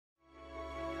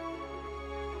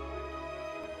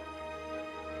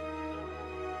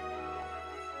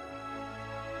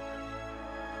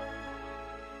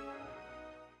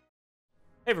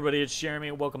Hey everybody, it's Jeremy,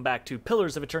 and welcome back to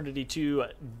Pillars of Eternity 2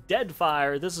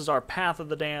 Deadfire. This is our Path of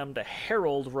the Damned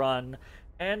Herald run,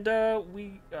 and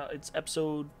it's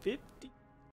episode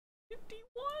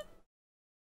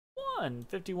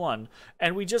 51,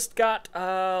 and we just got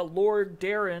Lord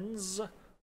Darren's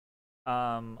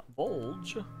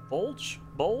Bulge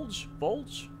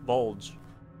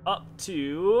up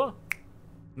to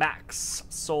max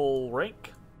soul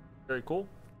rank. Very cool.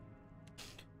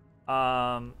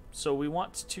 So we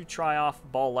want to try off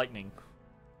Ball Lightning.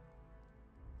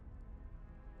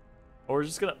 Or we're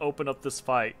just gonna open up this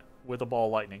fight with a Ball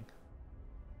Lightning.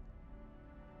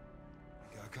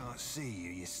 I can't see you,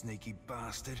 you sneaky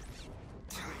bastard.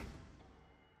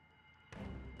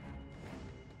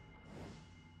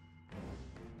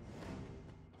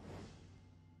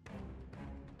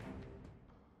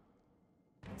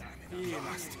 Damn it,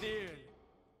 bastard.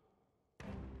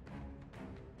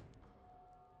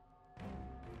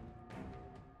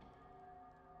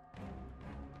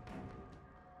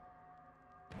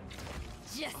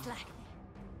 Just like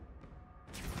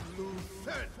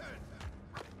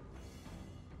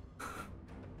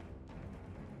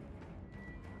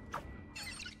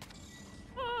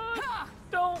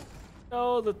Don't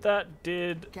know that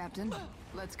did Captain,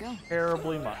 let's go.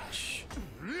 terribly much.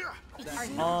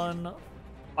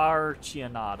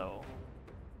 Unfortunado.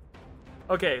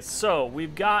 Okay, so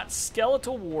we've got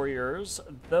skeletal warriors.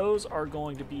 Those are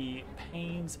going to be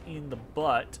pains in the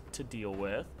butt to deal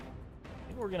with.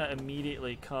 I think we're gonna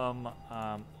immediately come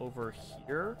over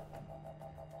here.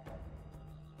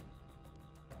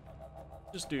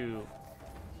 Just do.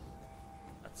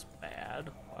 That's bad.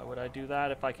 Why would I do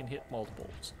that if I can hit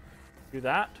multiples? Do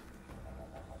that.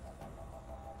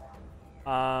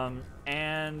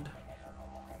 And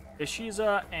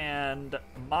Ishiza and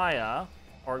Maya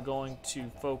are going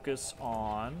to focus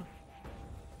on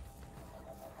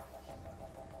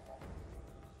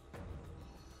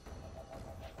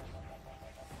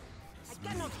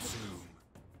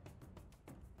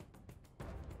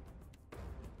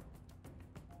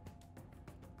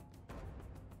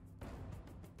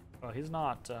well, he's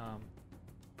not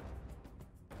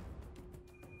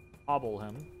hobble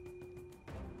him.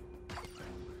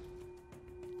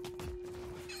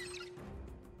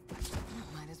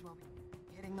 Might as well be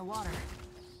hitting the water.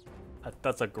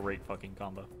 That's a great fucking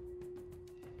combo.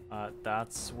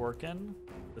 That's working.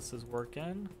 This is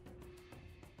working.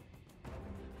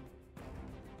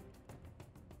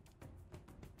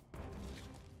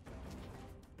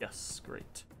 Yes,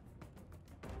 great.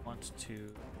 Want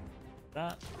to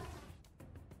that.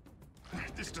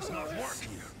 This does not work.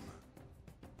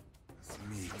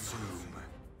 Me too.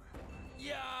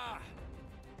 Yeah.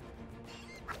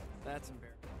 That's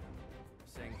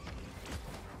embarrassing.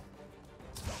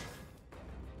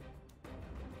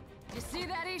 You see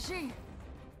that, Ishi?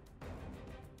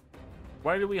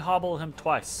 Why did we hobble him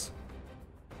twice?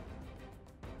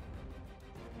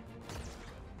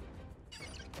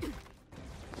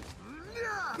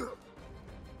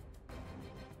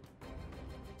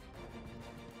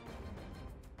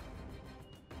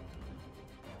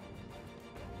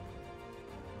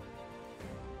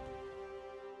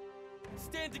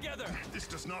 Stand together. This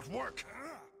does not work.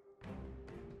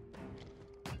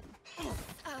 Oh.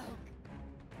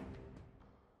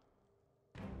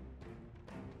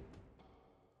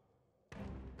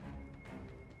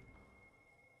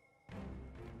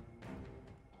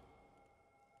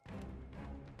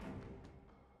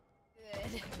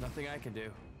 Good. Nothing I can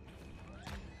do.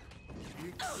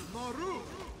 Diveros!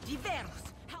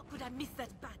 How could I miss that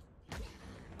battle?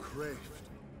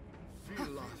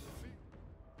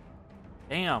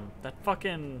 Damn, that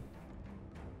fucking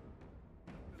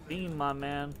beam, my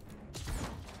man.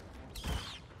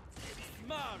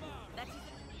 That is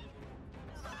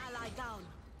ally down.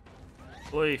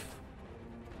 Leaf.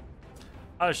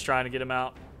 I was trying to get him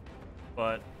out,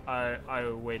 but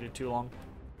I waited too long.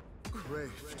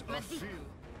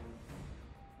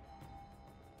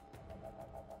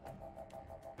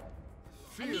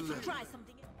 I need to try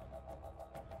something.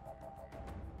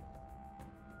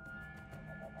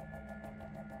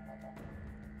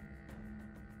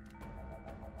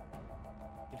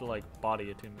 Need to like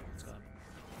body attunement this time.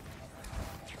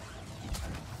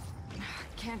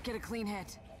 Can't get a clean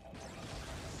hit.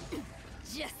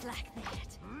 Just like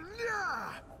that.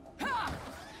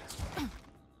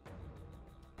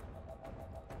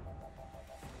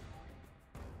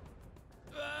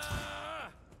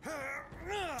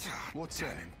 What's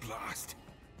that? Blast.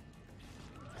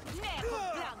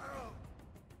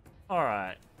 All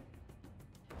right.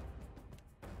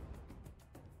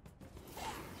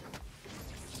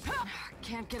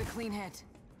 Can't get a clean hit.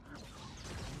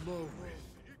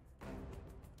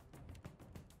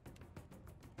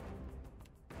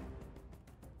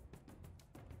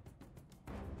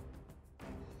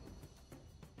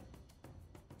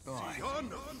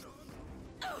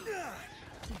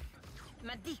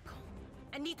 Madico,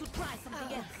 I need to try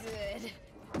something else. Good.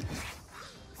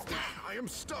 I am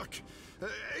stuck.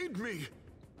 Aid me.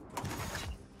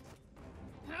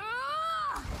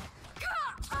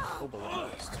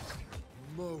 Mobilized.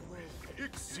 Moe.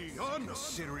 Ixiana.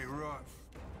 Consider it rough.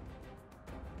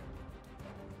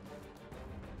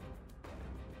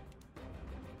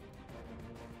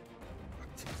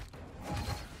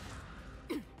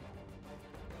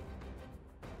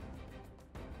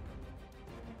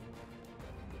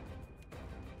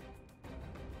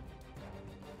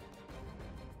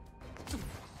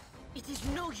 It is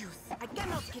no use. I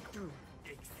cannot get through.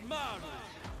 Mad.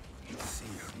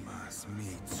 Siamas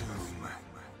me too.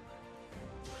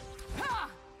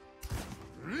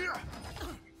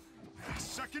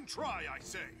 Second try, I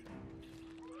say.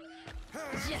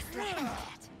 Just like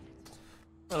that.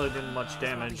 Really didn't much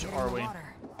damage, Hitting are the we?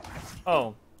 water.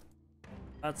 Oh.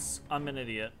 I'm an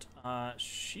idiot.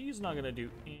 She's not gonna do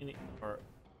any, or,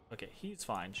 okay, he's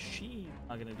fine. She's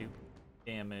not gonna do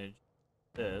damage.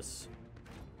 This.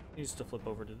 Needs to flip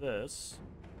over to this.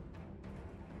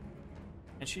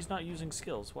 And she's not using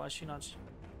skills. Why is she not?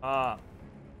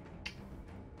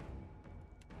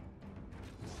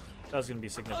 That's gonna be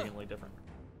significantly different.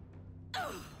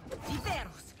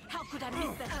 Diveros, how could I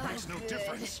miss that? Makes no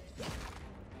difference.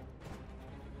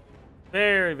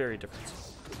 Very, very different.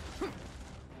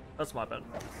 That's my bad.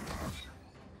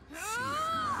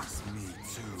 Siamas me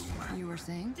too. You were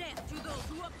saying? Death to those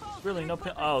who oppose Really, no.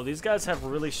 my Oh, these guys have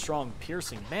really strong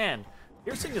piercing. Man,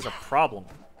 piercing is a problem.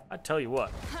 I tell you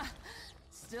what.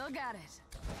 Still got it.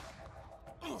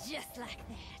 Just like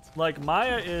that. Like,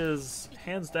 Maya is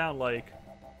hands down, like,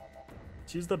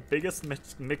 she's the biggest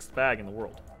mixed bag in the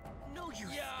world. No use.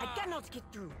 I cannot get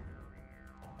through.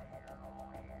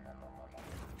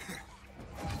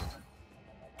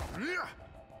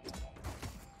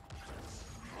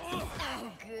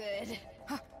 Oh, good.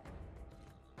 Oh,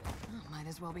 might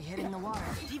as well be hitting the water.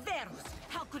 Diveros,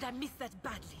 how could I miss that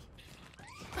badly?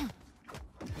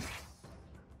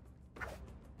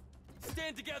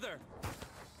 Stand together.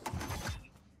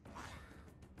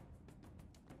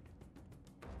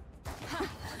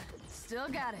 Still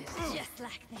got it. Just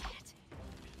like that.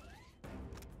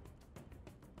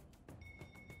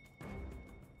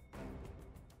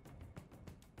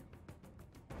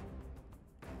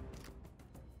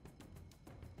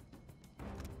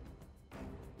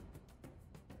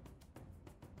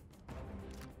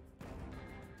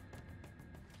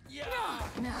 Yeah.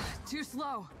 Nah, too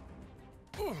slow.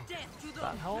 Death to those.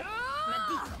 That help?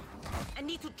 Madico, I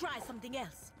need to try something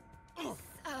else.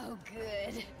 Oh,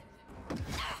 good.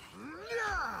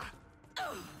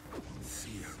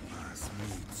 Siamas me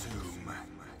too.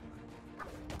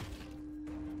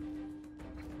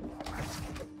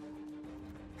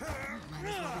 Might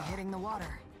as well be hitting the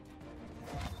water.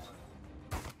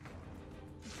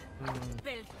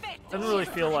 Perfecto. Doesn't really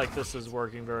feel like this is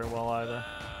working very well either.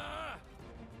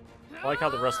 I like how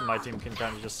the rest of my team can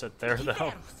kind of just sit there, though.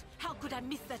 Diveros, how could I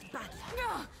miss that badly?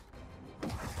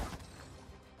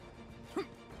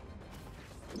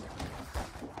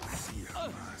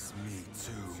 Siamas me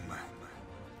too.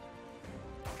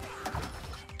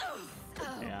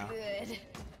 Oh, Yeah. good.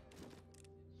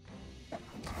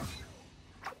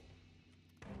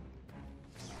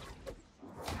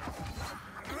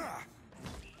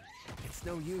 It's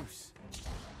no use.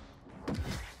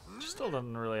 She still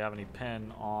doesn't really have any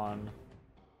pen on.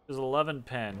 There's 11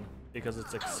 pen because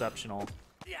it's exceptional,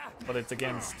 but it's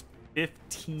against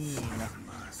 15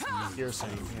 piercing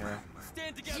here.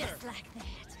 Stand together. Just like that.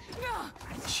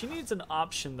 She needs an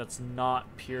option that's not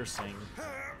piercing.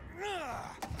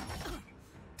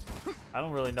 I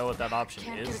don't really know what that option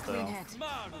Can't get is, a clean though. hit.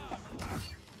 Mad.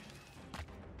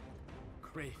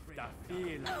 Cresta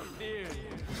feel.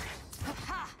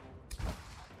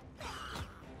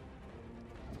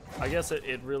 I guess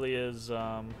it really is,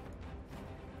 oh,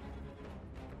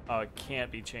 it can't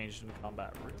be changed in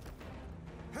combat room.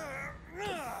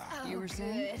 You were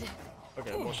saying?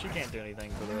 Okay, well, she can't do anything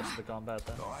for the rest of the combat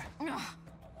then.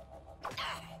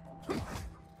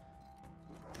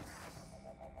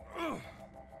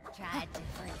 Tried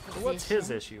different So what's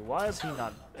his issue? Why is he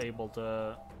not able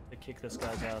to kick this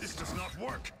guy's This ass? does not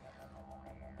work.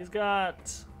 He's got...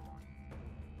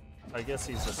 I guess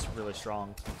he's just really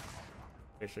strong,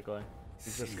 basically.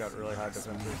 He's just got really high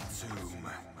defenses.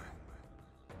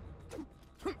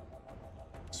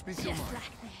 Speak your mind.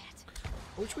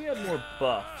 I wish we had more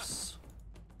buffs.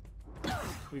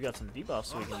 We got some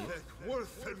debuffs we can use.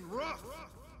 Worth and rough.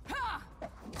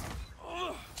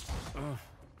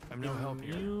 I'm no help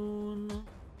here. Immune.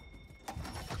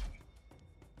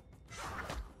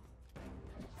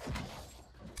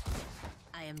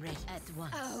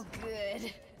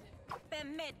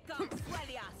 Let come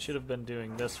Swellias. Should have been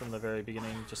doing this from the very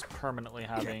beginning, just permanently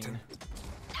having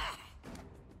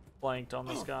flanked on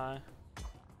this guy.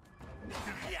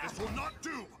 This will not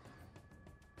do.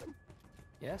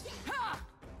 Yes?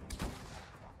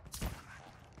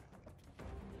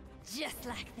 Just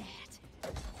like that.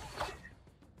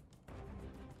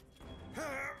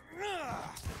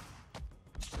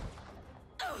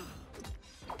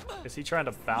 Is he trying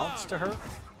to bounce to her?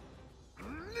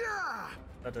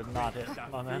 That did not hit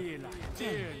my man. Feel like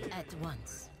fear. At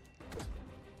once.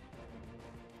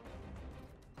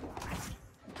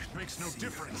 It makes no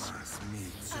difference. Me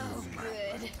Oh, too.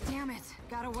 good. Damn it.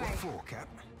 Got away. Four, Cap.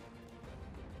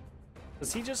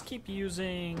 Does he just keep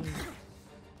using?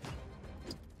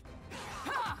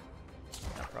 Yeah,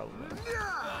 probably.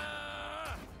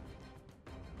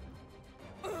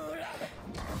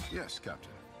 Yes,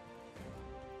 Captain.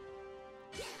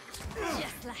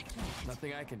 Just like that.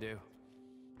 Nothing I can do.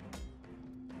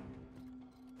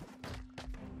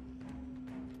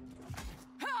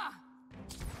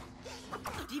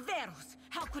 Diveros,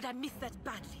 how could I miss that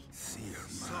badly?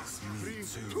 Me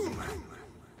too.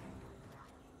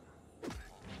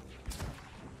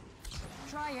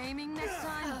 Try aiming next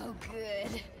time. Oh,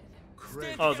 good.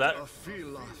 Oh, that I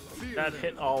feel that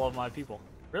hit all of my people.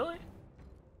 Really?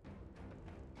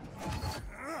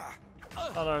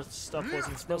 Thought our stuff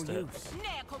wasn't supposed to hit.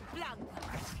 Neco Blanca.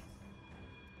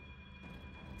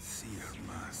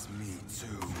 Me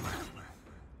too.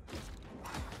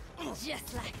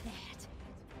 Just like that.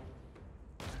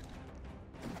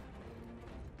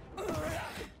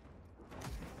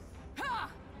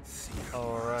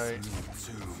 All right. Me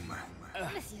too.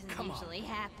 This doesn't usually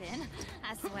happen.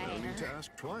 I swear. No need to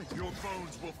ask twice. Your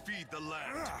bones will feed the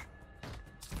land.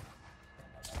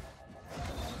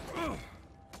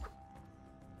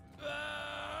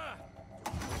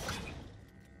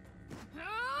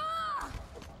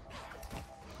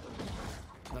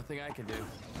 Nothing I can do.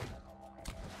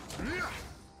 Me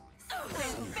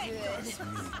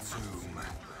too.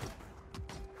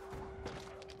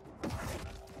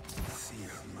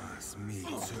 Me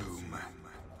too.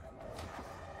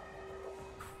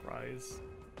 Christ.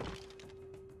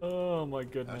 Oh my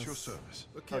goodness. At your service.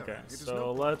 Okay,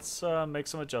 so let's make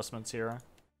some adjustments here.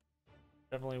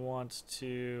 Definitely want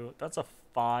to... That's a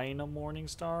fine Morning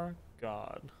Star.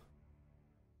 God.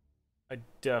 I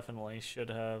definitely should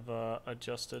have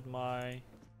adjusted my...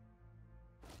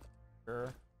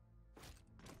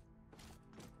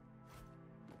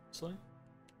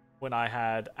 When I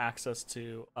had access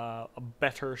to a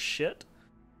better shit.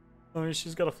 I mean,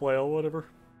 she's got a flail, whatever.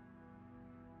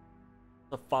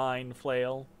 A fine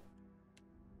flail.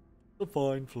 A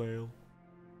fine flail.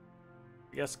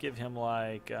 I guess give him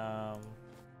like a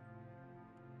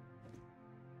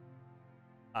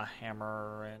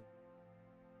hammer and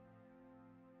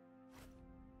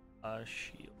a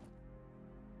shield.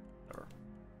 Or,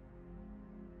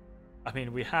 I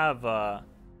mean, we have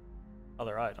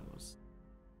other items.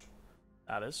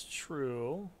 That is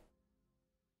true.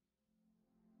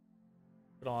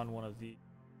 Put on one of the.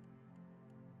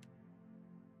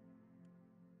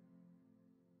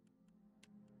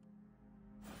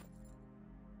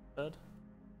 Bed?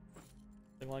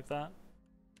 Something like that.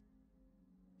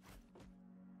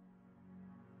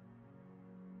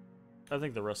 I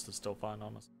think the rest is still fine,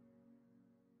 honestly.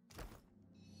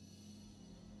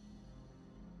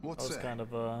 What's That was that? kind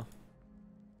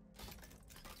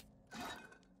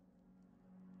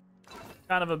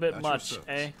of a bit At your much, service.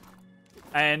 eh?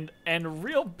 And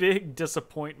real big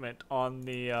disappointment on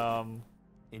the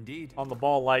Indeed. on the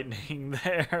ball lightning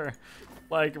there.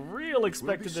 Like, real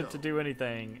expected it to so. do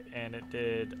anything, and it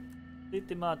did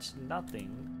pretty much nothing.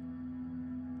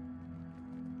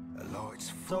 A light's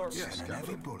So, foot yes, and a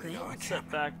heavy Captain. bullet. I set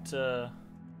Cap. back to...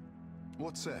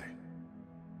 What's that?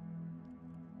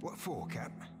 What for,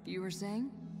 Cap? You were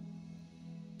saying?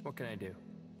 What can I do?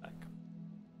 back.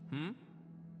 Hmm?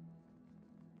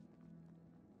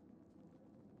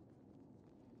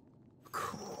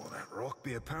 Cool, that rock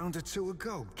be a pound or two of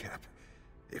gold, Cap.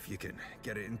 If you can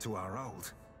get it into our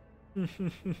hold.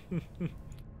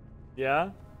 Yeah?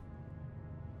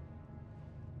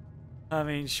 I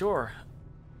mean, sure.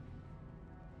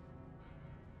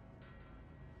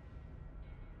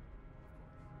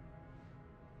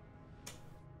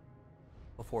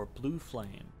 Before blue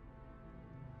flame.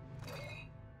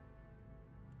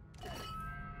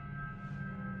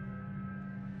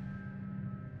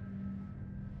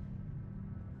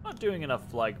 Not doing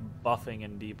enough, like, buffing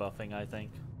and debuffing, I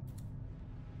think.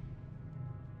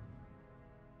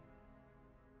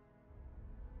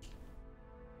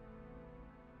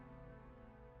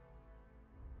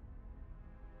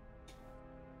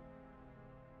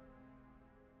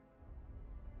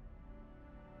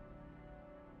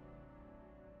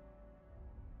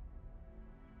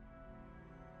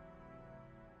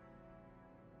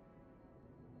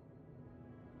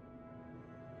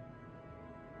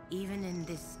 Even in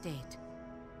this state,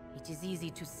 it is easy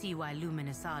to see why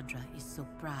Luminous Adra is so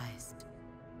prized.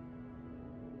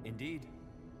 Indeed.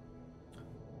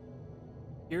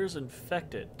 Appears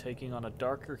infected, taking on a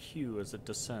darker hue as it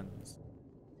descends.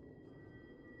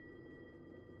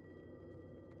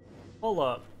 Hold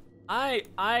up. I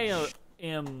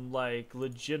am like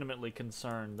legitimately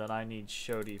concerned that I need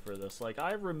Shodi for this. Like,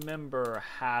 I remember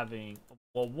having,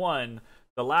 well, one,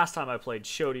 the last time I played,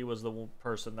 Shodi was the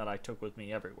person that I took with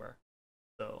me everywhere.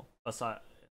 So, aside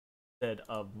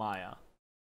of Maya.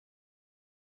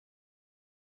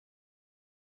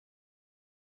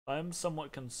 I'm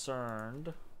somewhat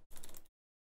concerned.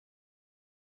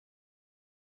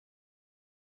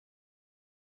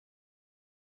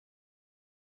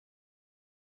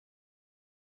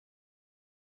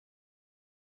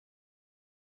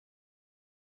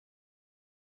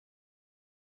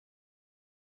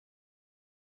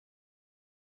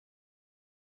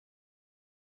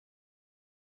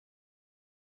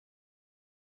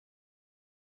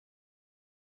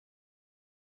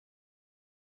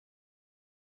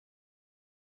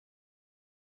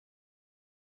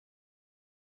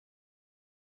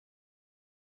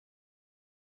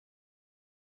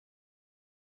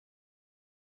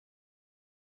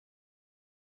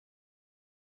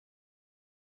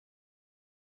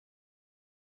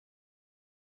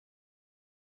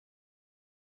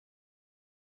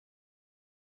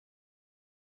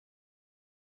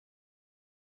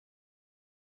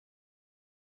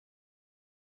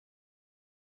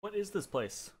 What is this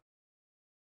place?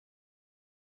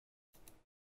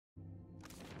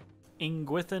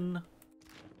 Ingwithan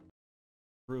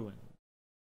Ruin.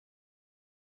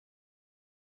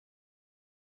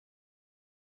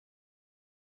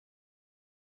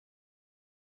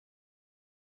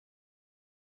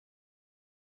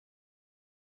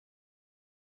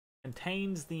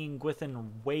 Contains the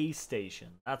Ingwithan Way Station.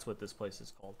 That's what this place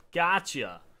is called.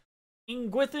 Gotcha!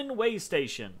 Ingwithan Way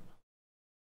Station.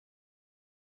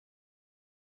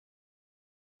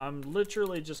 I'm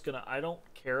literally just gonna, I don't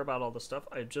care about all the stuff.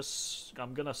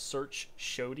 I'm gonna search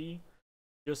Shodi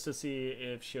just to see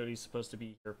if Shodi's supposed to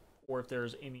be here or if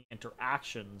there's any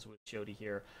interactions with Shodi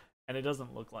here. And it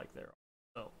doesn't look like there are.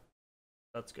 So,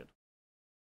 that's good.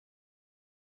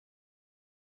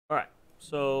 Alright,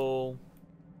 so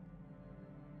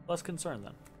less concern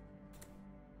then.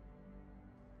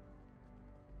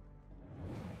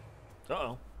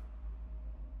 Uh-oh.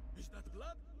 Is that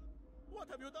blood? What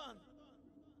have you done?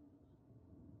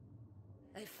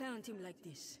 I found him like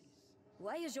this.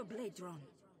 Why is your blade drawn?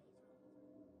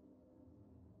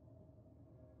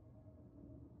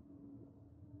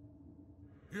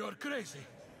 You're crazy.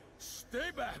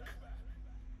 Stay back.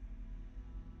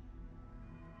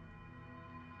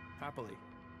 Happily.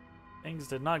 Things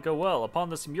did not go well. Upon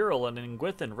this mural, an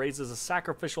Ingwithan raises a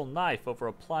sacrificial knife over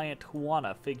a pliant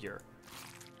Huana figure.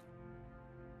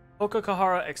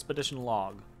 Okakahara Expedition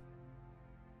Log.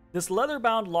 This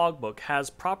leather-bound logbook has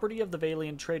property of the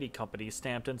Valian Trading Company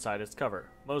stamped inside its cover.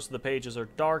 Most of the pages are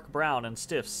dark brown and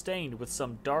stiff, stained with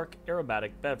some dark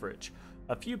aromatic beverage.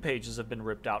 A few pages have been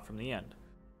ripped out from the end.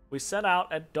 We set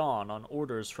out at dawn on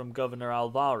orders from Governor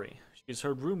Alvari. She's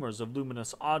heard rumors of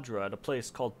Luminous Adra at a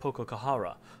place called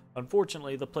Pokokahara.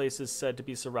 Unfortunately, the place is said to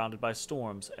be surrounded by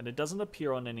storms, and it doesn't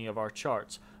appear on any of our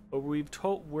charts, but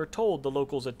we're told the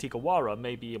locals at Tikawara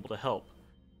may be able to help.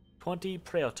 20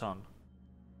 Preoton.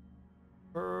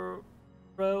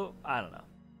 I don't know.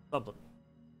 Something.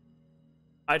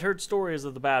 I'd heard stories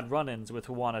of the bad run-ins with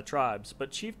Huana tribes,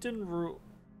 but Chieftain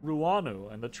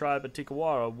Ruanu and the tribe at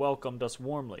Tikawara welcomed us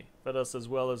warmly, fed us as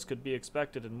well as could be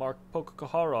expected, and marked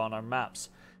Pokokahara on our maps.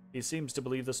 He seems to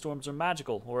believe the storms are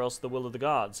magical, or else the will of the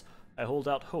gods. I hold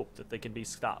out hope that they can be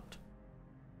stopped.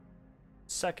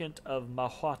 2nd of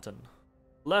Mahuatan.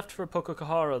 Left for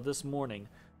Pokokahara this morning.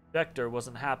 Vector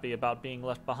wasn't happy about being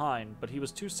left behind, but he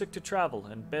was too sick to travel,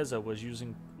 and Beza was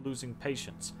losing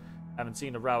patience. Haven't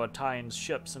seen a Rawatayan's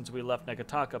ship since we left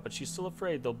Negataka, but she's still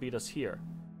afraid they'll beat us here.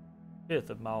 5th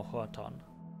of Mahuatan.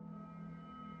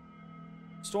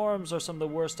 Storms are some of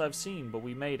the worst I've seen, but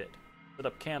we made it. Set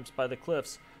up camps by the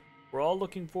cliffs. We're all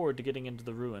looking forward to getting into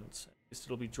the ruins. At least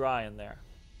it'll be dry in there.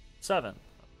 7th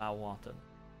of Mahuatan.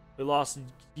 We lost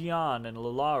Gian and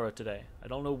Lilara today. I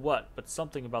don't know what, but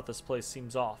something about this place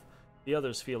seems off. The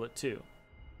others feel it too.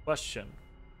 Question.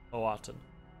 Mahuatan.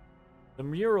 The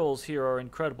murals here are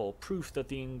incredible, proof that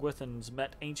the Ingwithans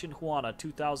met ancient Huana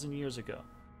 2,000 years ago.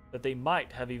 That they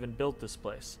might have even built this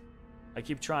place. I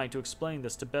keep trying to explain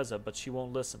this to Beza, but she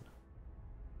won't listen.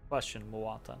 Question.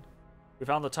 Mahuatan. We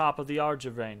found the top of the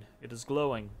Arjavane. It is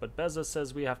glowing, but Beza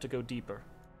says we have to go deeper.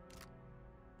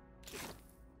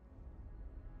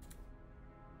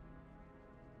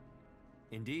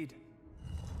 Indeed.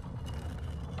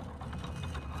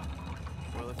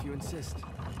 Well, if you insist,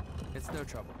 it's no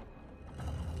trouble.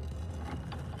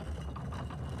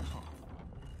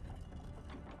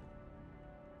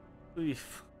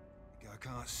 Oof. I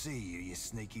can't see you, you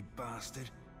sneaky bastard.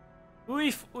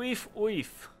 Oof, oof,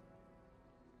 oof.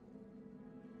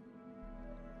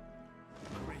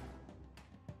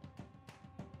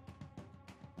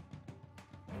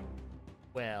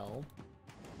 Well.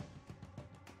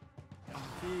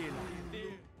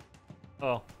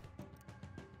 Oh.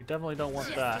 You definitely don't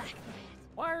want that.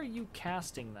 Why are you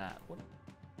casting that? What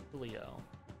Leo?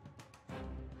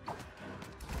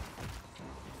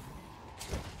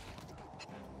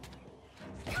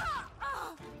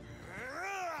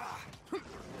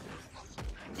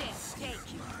 Death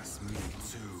take you. That's me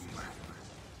too.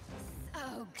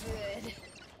 Oh, good.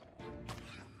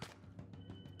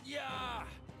 Yeah!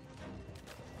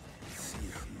 See,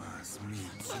 that's me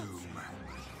too.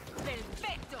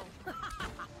 Perfecto.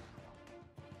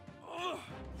 Oh,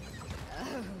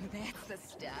 that's the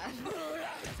stuff.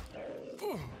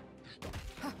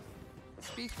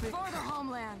 Speak for the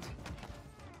homeland.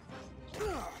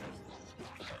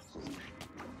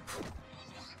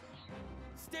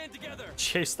 Stand together!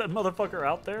 Chase that motherfucker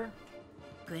out there?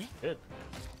 Good. Good.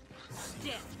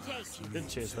 Death take you. Good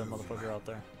chase that motherfucker out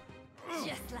there.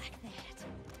 Just like that.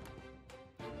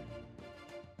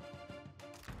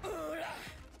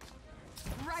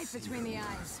 Right between the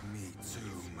eyes. Me too.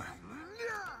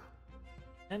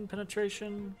 10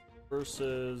 penetration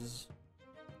versus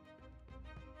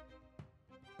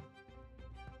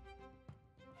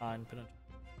 9 penetration.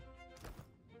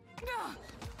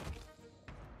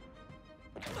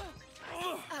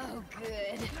 Oh,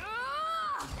 good.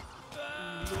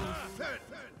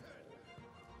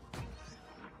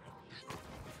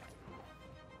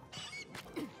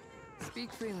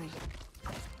 Speak freely.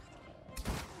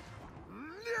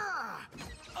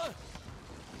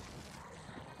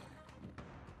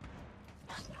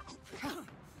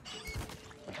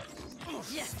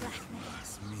 Just like that.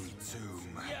 That's me too.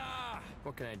 Yeah!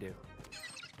 What can I do?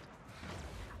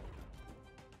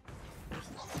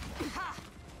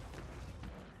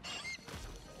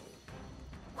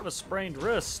 I have a sprained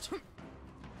wrist.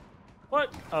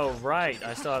 What? Oh, right.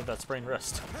 I still have that sprained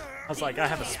wrist. I was like, I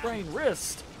have a sprained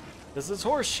wrist. This is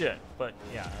horse shit. But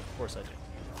yeah, of course I do.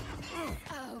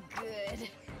 Oh, good.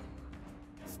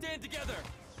 Stand together!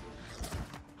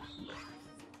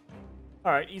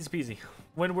 Alright, easy peasy.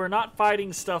 When we're not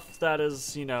fighting stuff that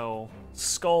is, you know,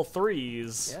 skull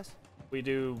 3s, Yes? we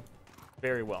do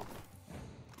very well.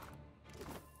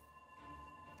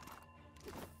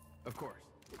 Of course.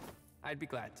 I'd be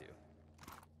glad to.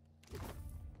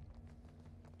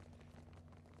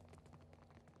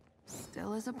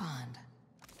 Still as a pond.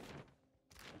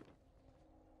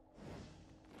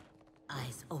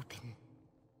 Eyes open.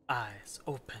 Eyes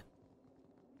open.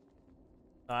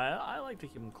 I like to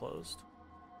keep them closed.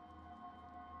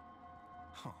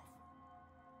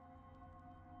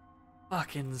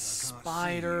 Fucking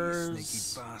spiders.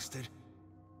 Sneaky bastard.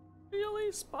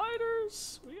 Really?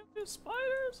 Spiders? We gonna do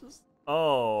spiders?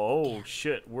 Oh,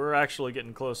 shit. We're actually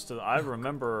getting close to I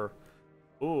remember.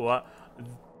 Ooh,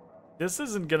 this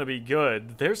isn't gonna be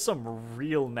good. There's some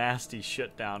real nasty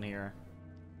shit down here.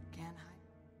 Can't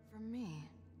hide from me.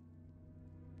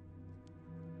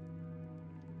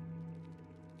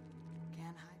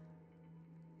 Can't hide.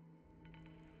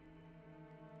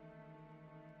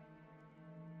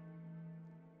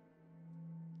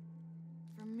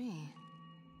 From me.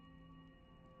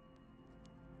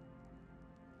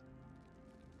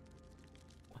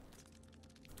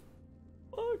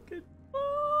 Fucking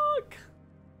fuck!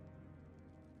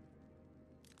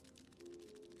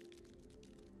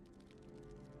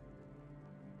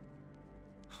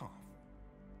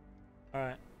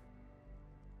 Alright.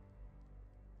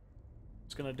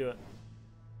 Just gonna do it.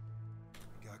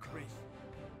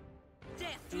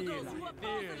 Death to those who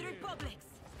oppose the republics.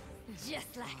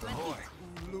 Just like Boy,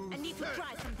 I need to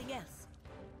try something else.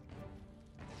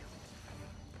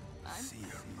 see you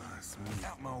must me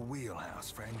out my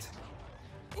wheelhouse, friend.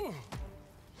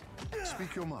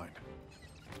 Speak your mind.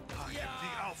 I am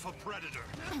the Alpha Predator.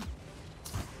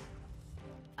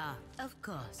 Ah, of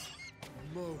course.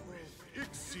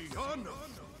 Ixiano.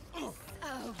 Oh,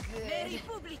 The good.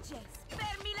 Republices,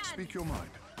 per Milan. Speak your mind.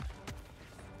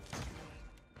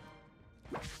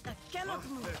 I cannot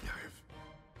move.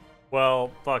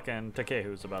 Well, fucking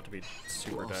Takehu's about to be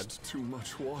super dead. Lost too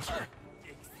much water.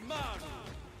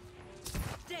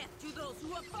 Death to those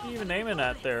who oppose What are you even the aiming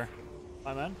at republic. there,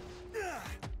 my man?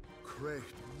 Great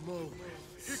Mo.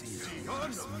 See you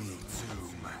must me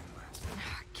too.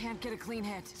 Can't get a clean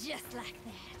hit. Just like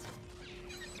that.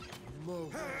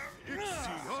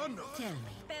 Tell me.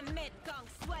 Bemet kong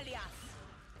swelias.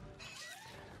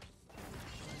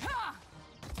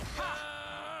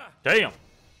 Damn.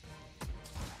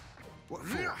 What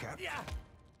for, Cap?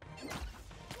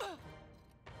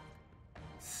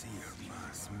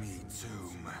 Sirmas me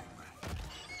tomb.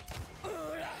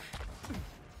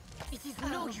 It is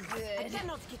no use. I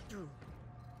cannot get through.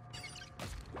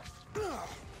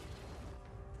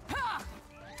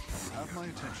 Have my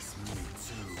attention. Me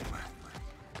tomb.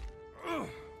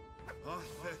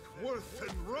 Athek, worth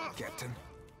and rough. Captain.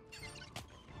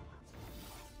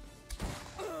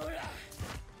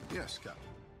 Yes, Captain.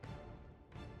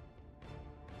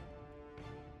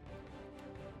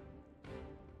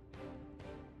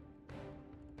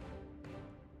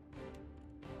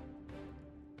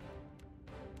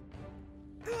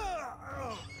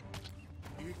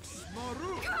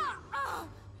 Ixmaru.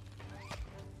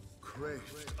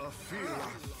 Craved a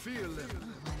feeling.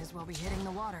 Might as well be hitting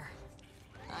the water.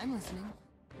 I'm listening.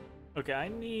 Okay, I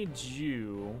need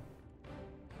you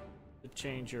to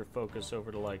change your focus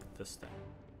over to like this thing.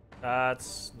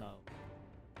 That's no.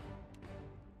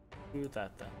 Do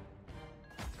that then.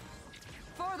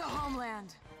 For the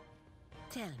homeland.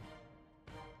 Tell me.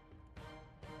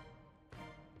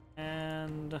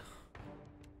 And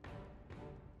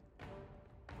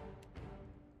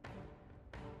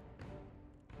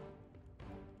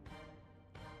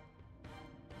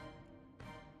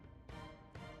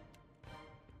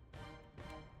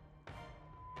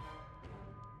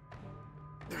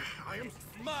I am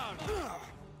smart.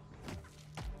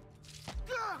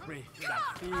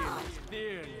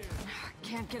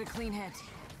 Can't get a clean hit.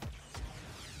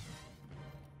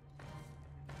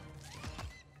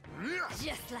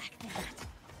 Just like that.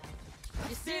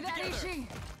 You see that, Ishi?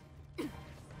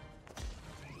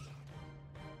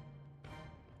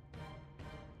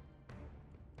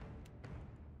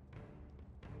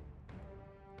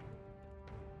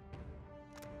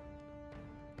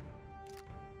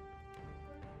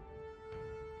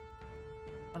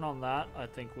 and on that, I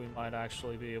think we might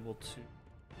actually be able to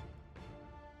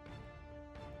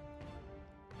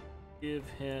give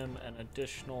him an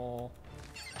additional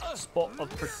spot of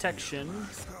protection.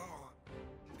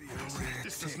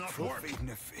 This does not work. Feeding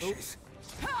the fishes.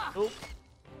 Oh.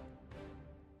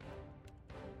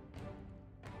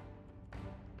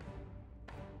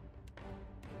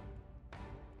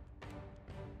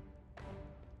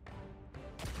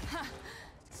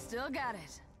 Still got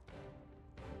it.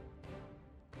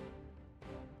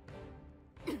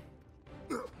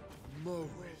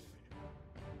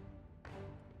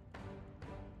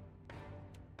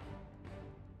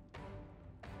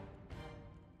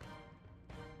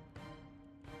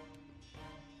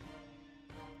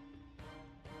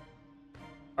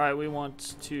 All right, we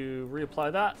want to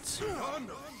reapply that.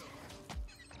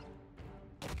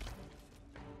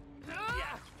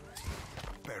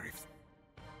 Berath.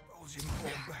 Pulls him all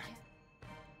back.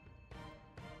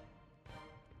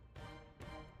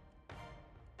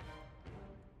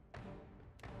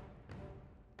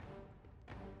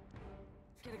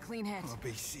 Get a clean hit. I'll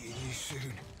be seeing you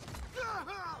soon.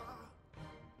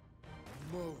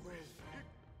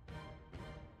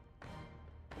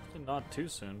 Hopefully not too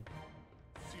soon.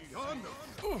 You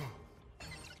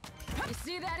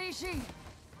see that, Ishi?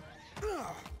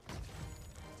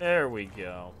 There we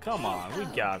go. Come on, we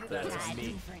got this.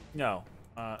 No,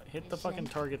 hit the fucking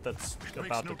target that's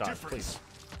about to die, please.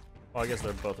 Well, I guess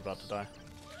they're both about to die.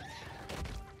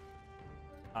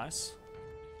 Nice.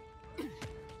 All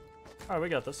right, we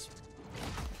got this.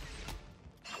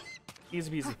 Easy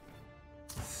peasy.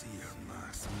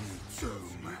 Sirmas me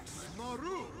tomb.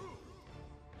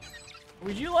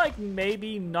 Would you like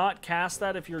maybe not cast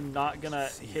that if you're not gonna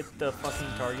hit the fucking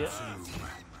target?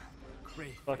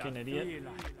 Fucking idiot.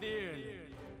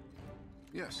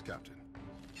 Yes, Captain.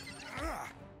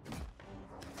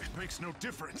 It makes no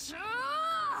difference.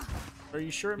 Are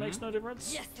you sure it makes no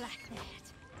difference? Just like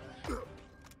that.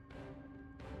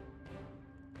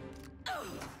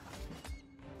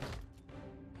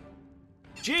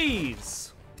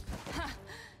 Jeez!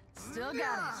 Still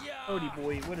got it. Odie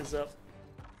boy, what is up?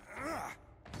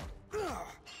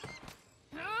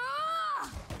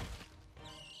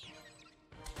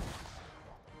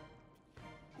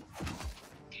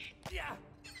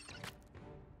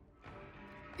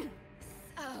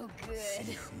 Oh, good.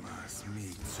 Sirmas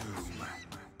me tomb.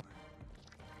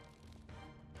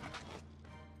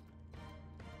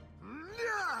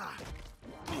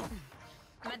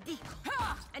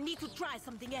 Madiko, I need to try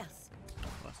something else.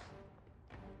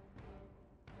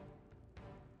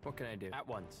 What can I do? At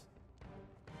once.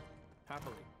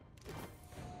 Happily.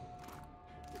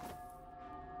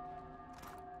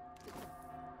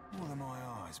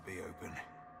 must be open.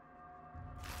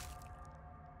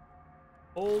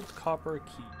 Old copper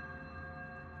key.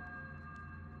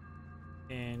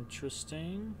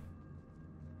 Interesting.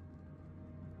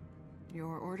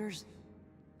 Your orders?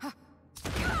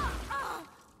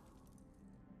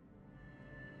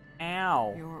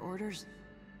 Ow. Your orders?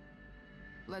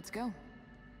 Let's go.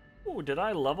 Ooh, did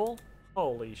I level?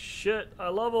 Holy shit, I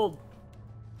leveled.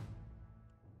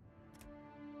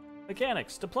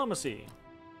 Mechanics, diplomacy.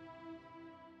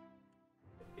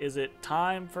 Is it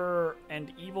time for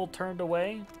an evil turned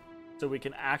away? So we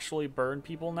can actually burn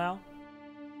people now?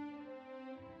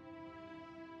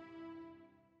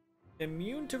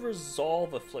 Immune to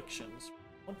resolve afflictions.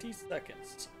 20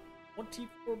 seconds.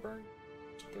 24 burn.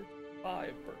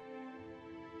 35 burn.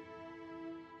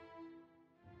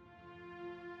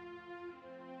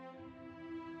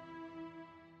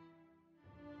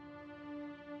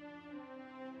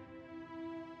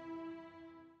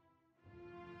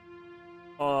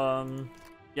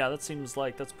 Yeah, that seems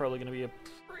like that's probably gonna be a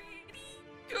pretty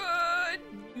good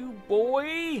you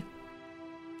boy.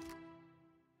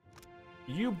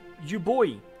 You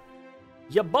boy.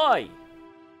 Ya boy.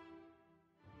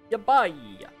 Ya boy.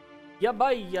 Ya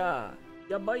boy.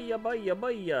 Ya boy, ya boy, ya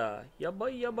boy, ya boy,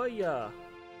 ya boy.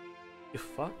 You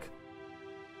fuck.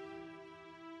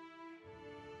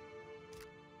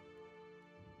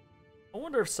 I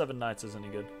wonder if 7 Nights is any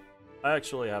good. I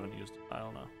actually haven't used it. I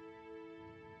don't know.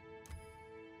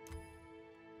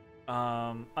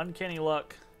 Uncanny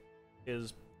Luck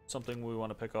is something we want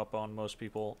to pick up on most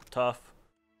people. Tough.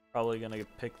 Probably gonna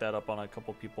pick that up on a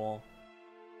couple people.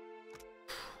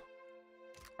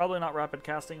 Probably not rapid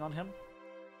casting on him.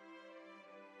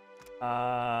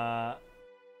 Yeah,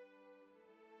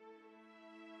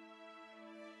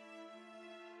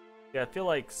 I feel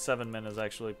like 7 men is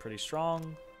actually pretty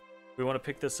strong. We want to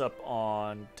pick this up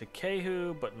on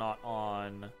Takehu, but not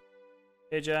on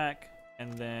Ajak.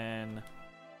 And then...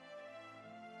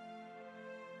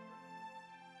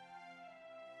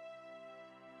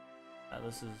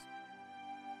 this is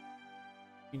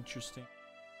interesting.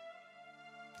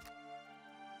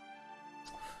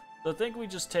 So I think we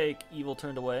just take Evil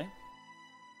Turned Away.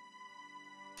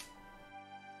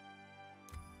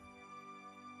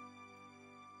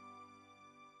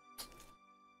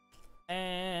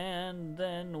 And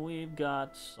then we've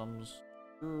got some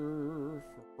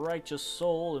Righteous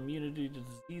Soul, immunity to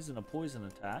disease and a poison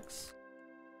attacks.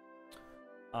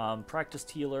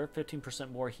 Practiced Healer,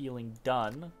 15% more healing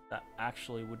done. That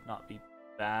actually would not be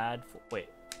bad for... Wait.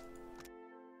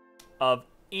 Of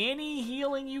any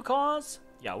healing you cause?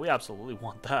 Yeah, we absolutely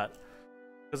want that.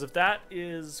 Because if that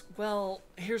is... Well,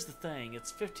 here's the thing.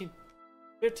 It's 15%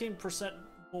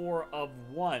 more of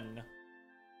one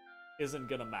isn't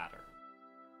gonna matter.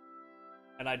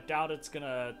 And I doubt it's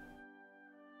gonna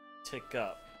tick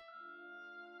up.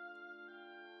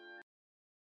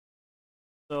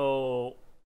 So...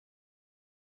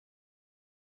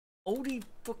 Odie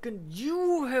fucking,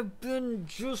 you have been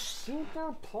just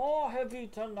super paw heavy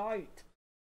tonight.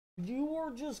 You are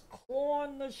just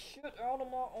clawing the shit out of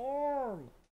my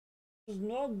arm. It's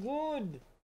not good.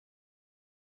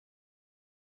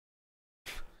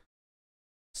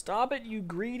 Stop it, you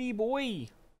greedy boy.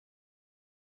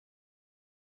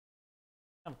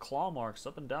 I have claw marks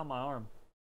up and down my arm.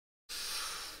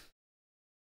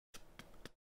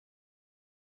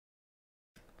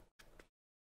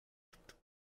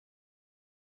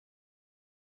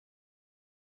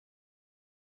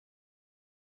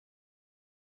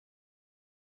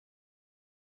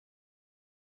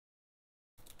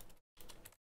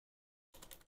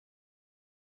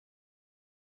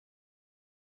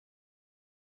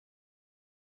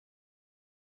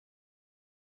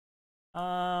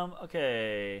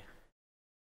 Okay.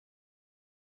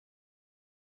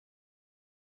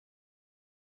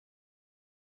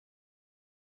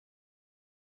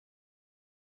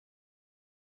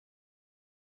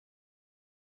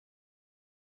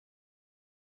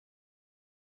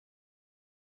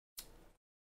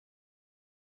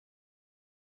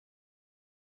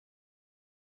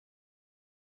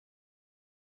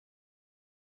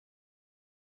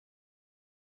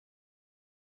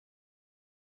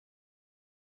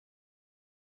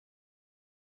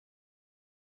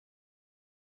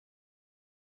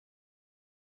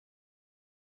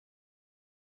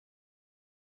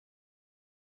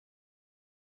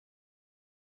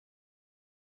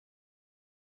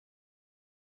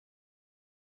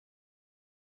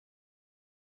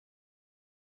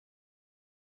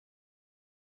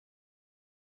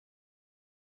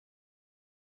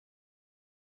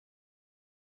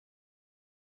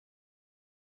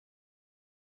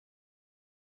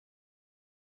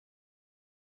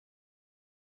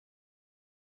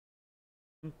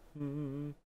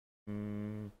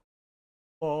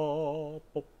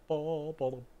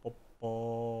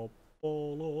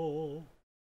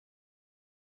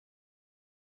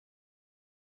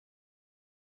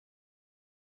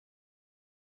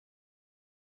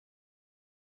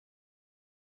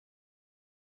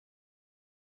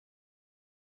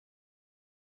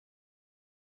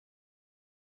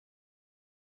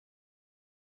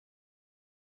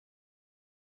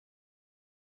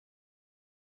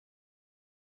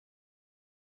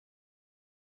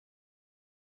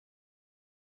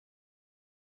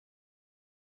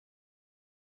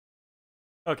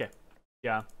 Okay.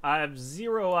 Yeah, I have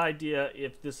zero idea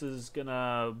if this is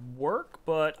gonna work,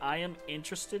 but I am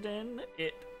interested in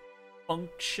it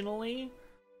functionally.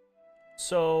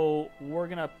 So we're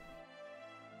gonna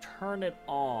turn it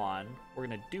on. We're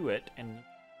gonna do it and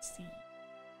see.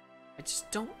 I just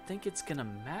don't think it's gonna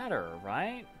matter,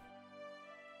 right?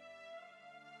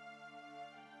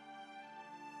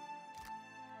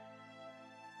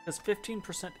 Because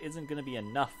 15% isn't gonna be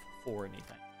enough for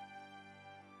anything.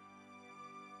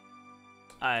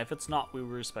 If it's not, we will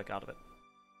respec out of it.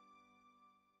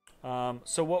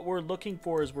 So what we're looking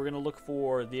for is we're going to look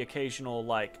for the occasional,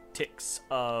 like, ticks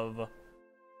of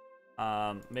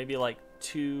maybe, like,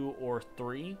 2 or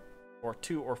 3, or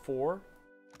 2 or 4.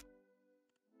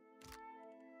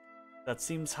 That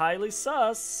seems highly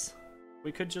sus.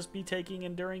 We could just be taking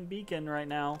Enduring Beacon right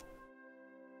now.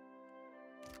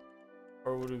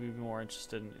 Or would we be more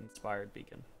interested in Inspired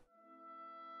Beacon?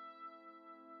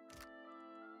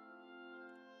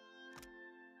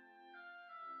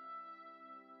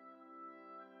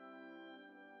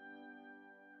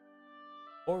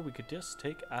 Or we could just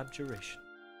take Abjuration.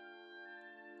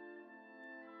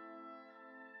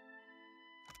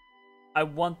 I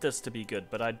want this to be good,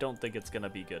 but I don't think it's gonna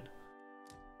be good.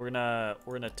 We're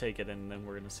gonna take it and then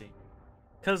we're gonna see.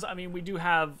 Cause I mean we do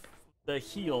have the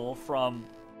heal from.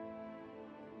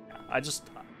 I just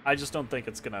don't think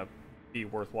it's gonna be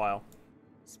worthwhile.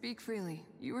 Speak freely.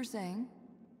 You were saying?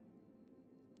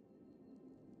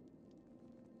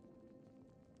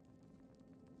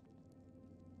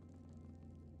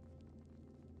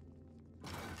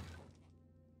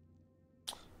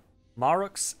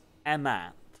 Marux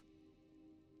Amath.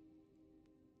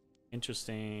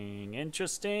 Interesting.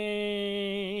 Interesting.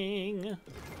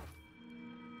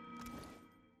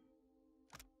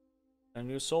 A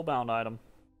new soulbound item.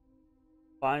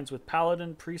 Binds with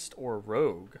paladin, priest, or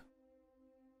rogue.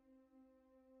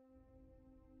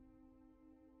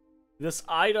 This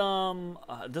item,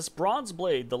 this bronze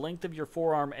blade, the length of your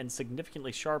forearm and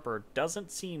significantly sharper, doesn't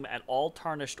seem at all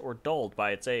tarnished or dulled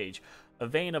by its age. A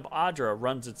vein of Adra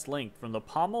runs its length from the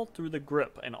pommel through the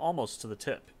grip and almost to the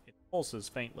tip. It pulses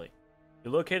faintly. You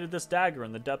located this dagger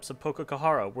in the depths of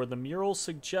Pokakahara, where the mural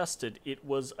suggested it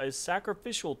was a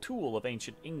sacrificial tool of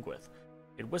ancient Ingwith.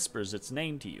 It whispers its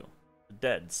name to you, the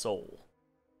dead soul.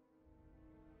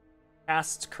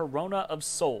 Casts Corona of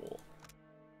Soul.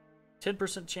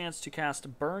 10% chance to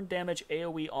cast burn damage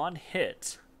AoE on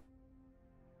hit.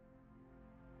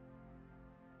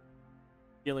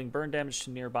 Dealing burn damage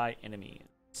to nearby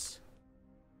enemies.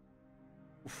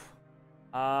 Oof.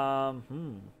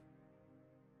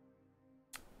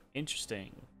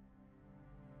 Interesting.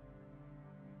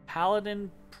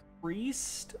 Paladin,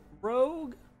 priest,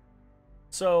 rogue?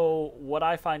 So, what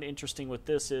I find interesting with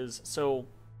this is, so,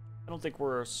 I don't think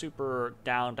we're super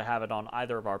down to have it on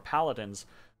either of our paladins,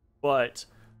 but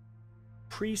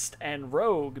priest and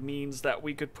rogue means that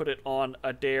we could put it on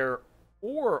Adair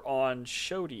or on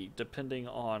Shodi, depending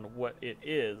on what it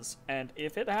is. And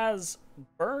if it has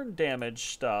burn damage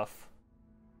stuff,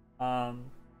 that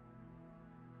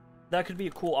could be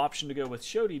a cool option to go with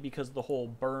Shodi because of the whole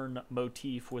burn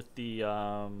motif with the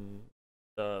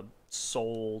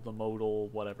soul, the modal,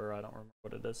 whatever. I don't remember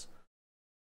what it is.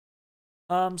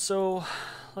 So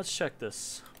let's check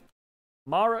this.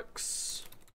 Marux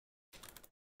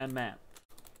and Matt.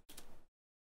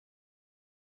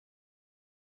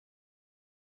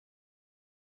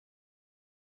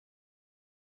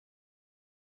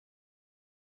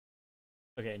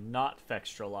 Okay, not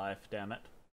Fextra Life, damn it.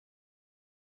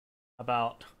 How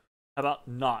about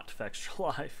not Fextra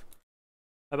Life?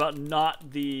 How about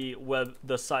not the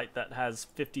site that has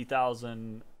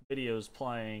 50,000 videos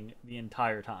playing the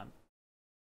entire time?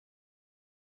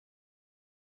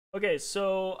 Okay,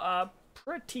 so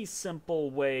pretty simple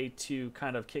way to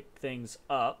kind of kick things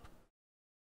up.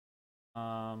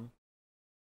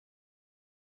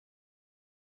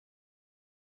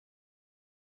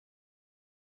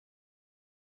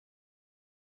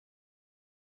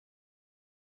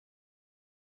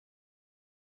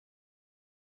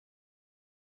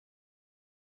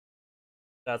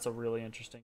 That's a really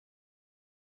interesting.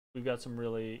 We've got some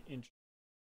really interesting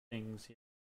things here.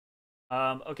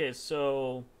 Okay,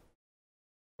 so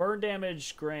burn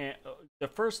damage grant the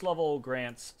first level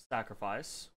grants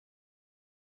sacrifice.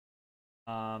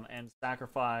 And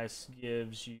sacrifice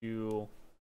gives you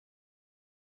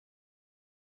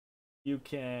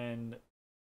can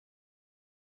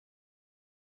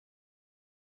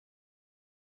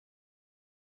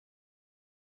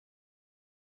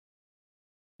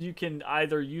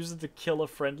either use it to kill a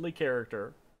friendly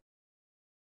character,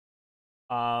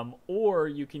 or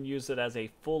you can use it as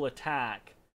a full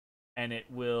attack, and it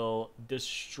will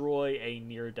destroy a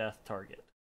near-death target.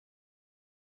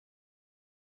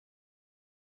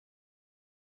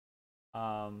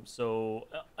 So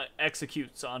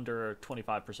executes under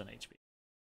 25% HP,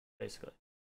 basically.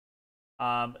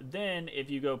 Then if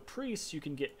you go priest, you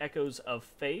can get Echoes of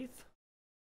Faith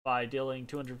by dealing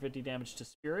 250 damage to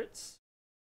spirits,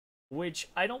 which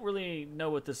I don't really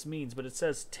know what this means, but it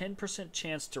says 10%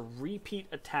 chance to repeat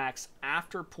attacks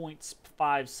after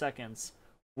 0.5 seconds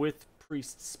with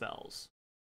priest spells.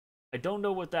 I don't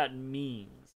know what that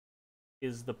means,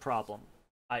 is the problem.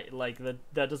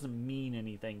 That doesn't mean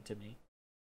anything to me.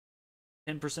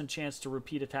 10% chance to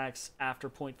repeat attacks after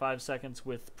 0.5 seconds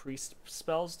with priest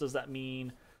spells. Does that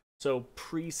mean so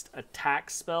priest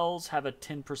attack spells have a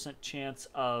 10% chance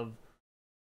of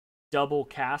double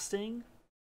casting?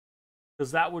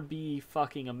 Because that would be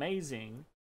fucking amazing.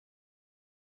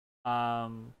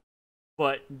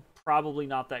 But probably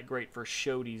not that great for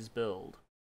Shoddy's build.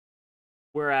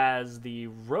 Whereas the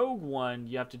rogue one,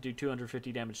 you have to do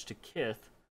 250 damage to Kith.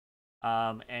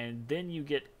 And then you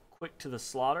get Quick to the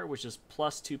Slaughter, which is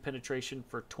 +2 penetration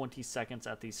for 20 seconds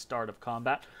at the start of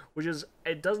combat. Which is,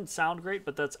 it doesn't sound great,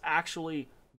 but that's actually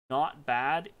not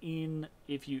bad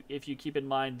if you keep in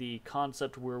mind the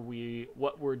concept where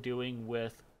what we're doing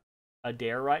with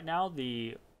Adair right now,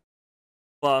 the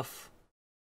buff,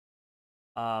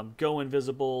 go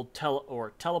invisible,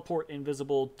 teleport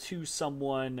invisible to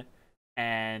someone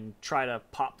and try to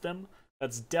pop them.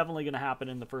 That's definitely going to happen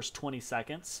in the first 20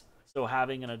 seconds. So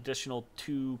having an additional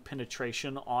 2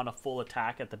 penetration on a full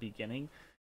attack at the beginning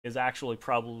is actually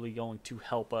probably going to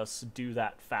help us do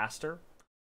that faster.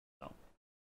 So,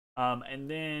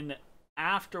 and then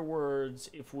afterwards,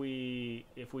 if we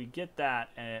get that,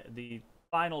 the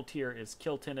final tier is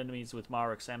kill 10 enemies with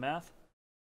Marik's Amath,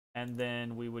 and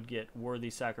then we would get Worthy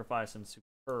Sacrifice and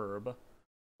Superb.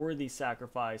 Worthy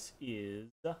Sacrifice is...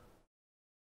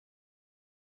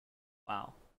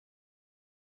 wow.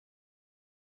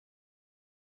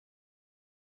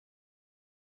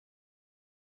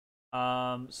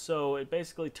 So it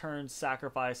basically turns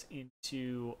Sacrifice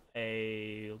into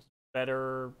a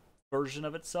better version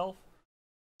of itself.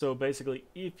 So basically,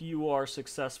 if you are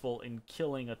successful in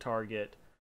killing a target,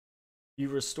 you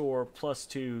restore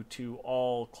 +2 to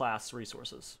all class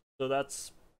resources. So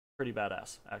that's pretty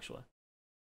badass, actually.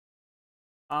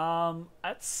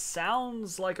 That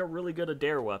sounds like a really good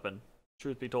Adair weapon,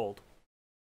 truth be told.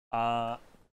 I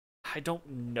don't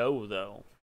know, though.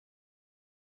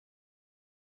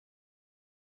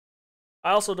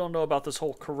 I also don't know about this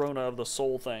whole Corona of the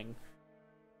Soul thing.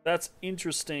 That's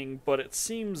interesting, but it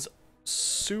seems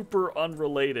super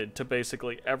unrelated to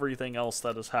basically everything else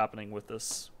that is happening with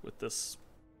this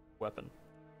weapon.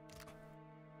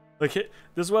 Like,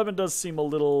 this weapon does seem a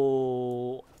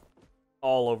little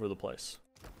all over the place.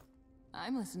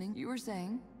 I'm listening. You were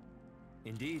saying?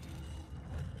 Indeed.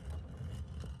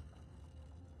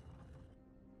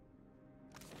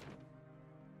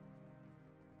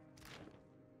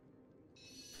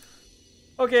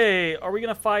 Okay, are we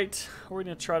gonna fight? Are we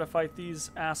gonna try to fight these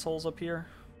assholes up here?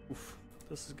 Oof,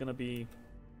 this is gonna be...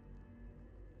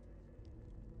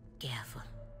 Careful.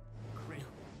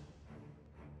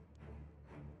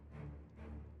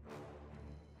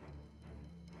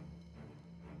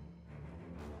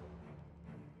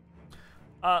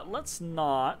 Let's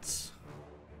not...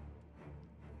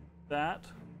 that.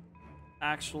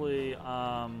 Actually,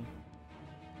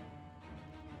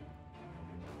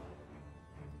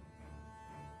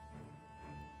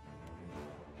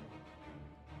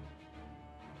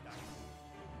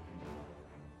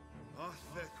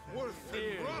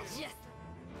 Yes.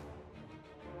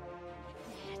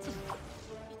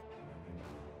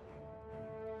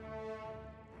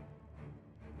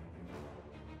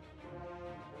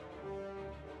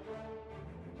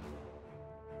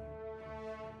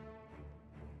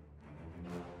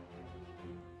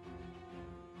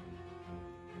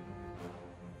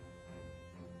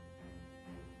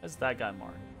 What's that guy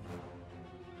mark?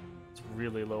 It's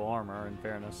really low armor, in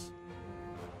fairness.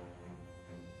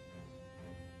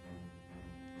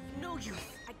 No use.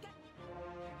 I got...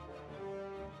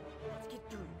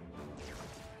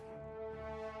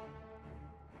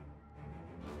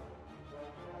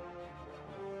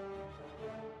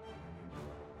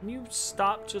 you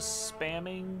stop just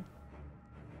spamming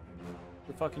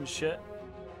your fucking shit?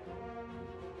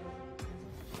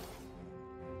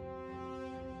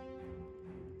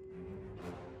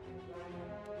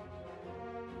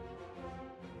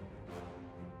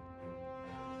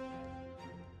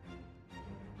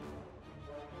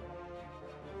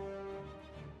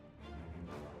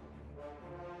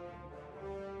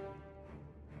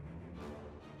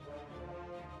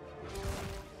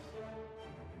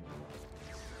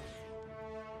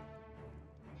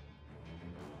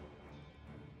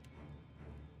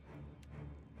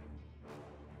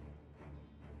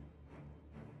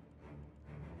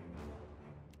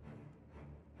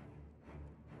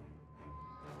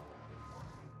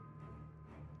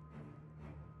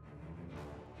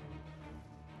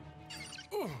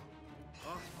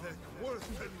 Worse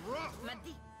than rough.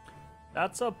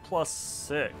 That's a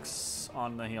 +6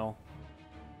 on the heal.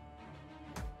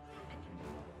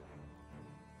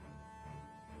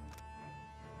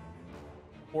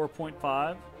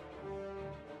 $4.5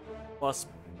 plus.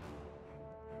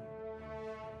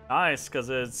 Nice, because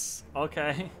it's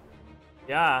okay.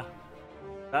 Yeah,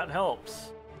 that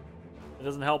helps. It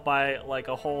doesn't help by like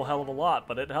a whole hell of a lot,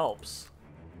 but it helps.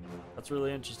 That's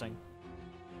really interesting.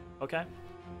 Okay.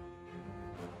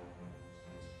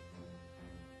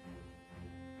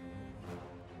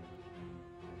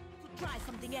 Try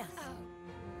something else.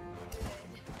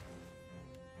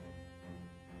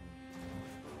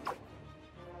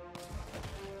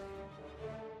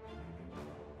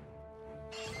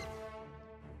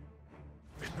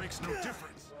 It makes no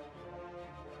difference.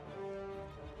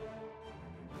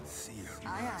 See,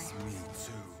 Aye, that's aye. me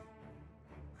too.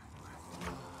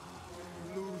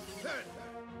 Lieutenant!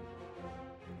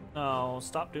 No,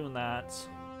 stop doing that.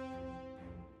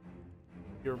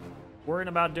 You're worrying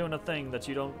about doing a thing that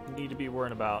you don't need to be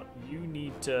worrying about. You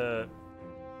need to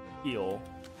heal.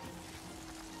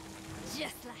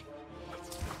 Just like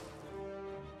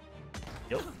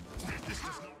Yep.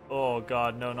 Oh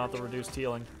god, no, not the reduced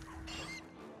healing.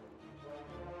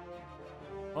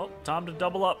 Oh, time to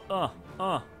double up.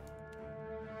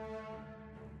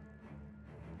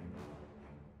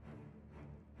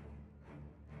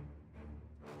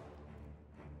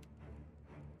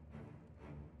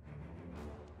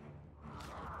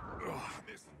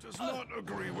 This does not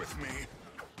agree with me.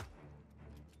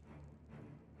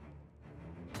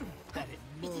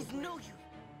 it is no use.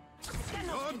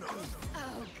 Oh, no.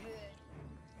 Oh, good.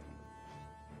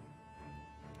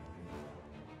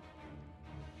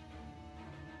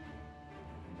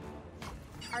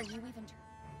 Are you even?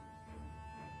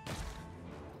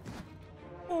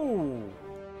 Ooh.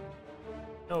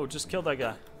 No, just kill that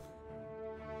guy.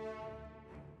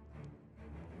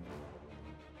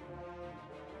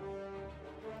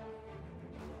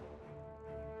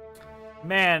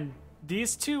 Man,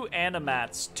 these two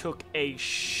animats took a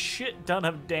shit ton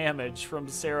of damage from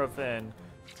Seraphim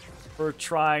for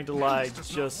trying to like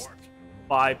just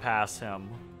bypass him.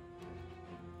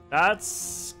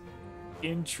 That's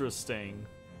interesting.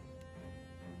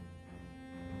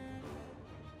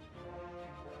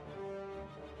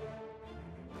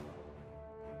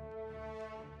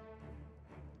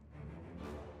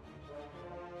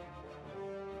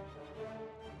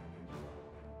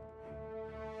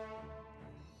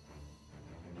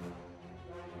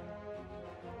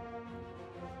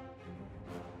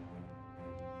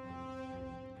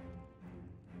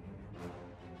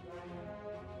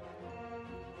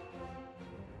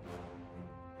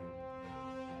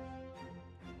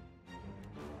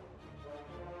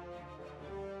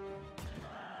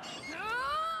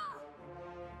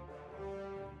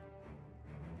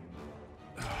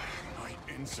 My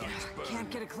insides burn. Can't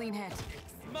get a clean hit.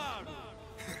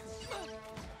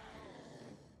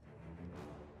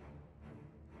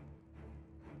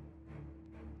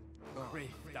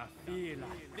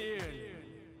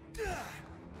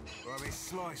 Are they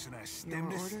slicing that stem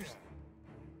Your to orders? stem?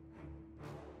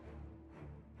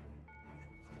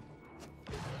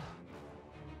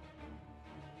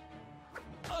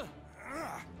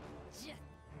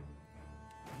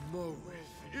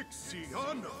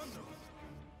 Ixiana.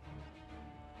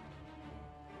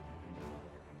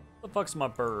 The fuck's my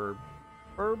bird?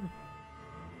 Bird?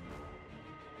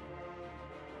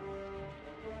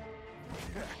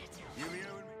 You hearing me?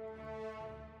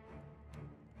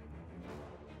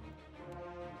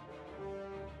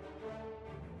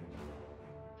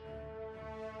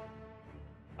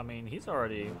 I mean, he's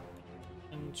already.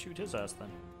 And shoot his ass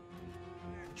then.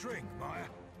 Drink, Maya.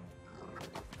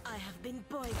 I have been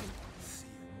poisoned.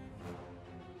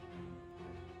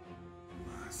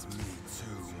 That's me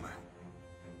too, man.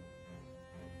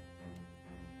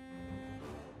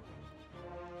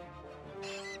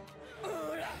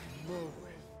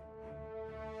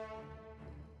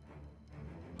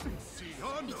 See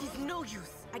ya, It is no use.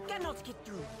 I cannot get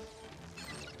through.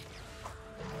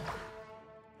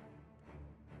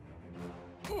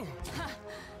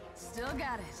 Still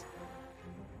got it.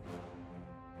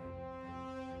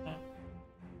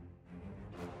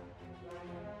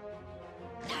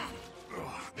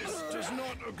 This does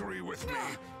not agree with me.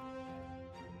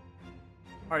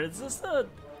 Alright, is this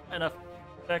an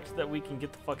effect that we can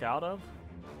get the fuck out of?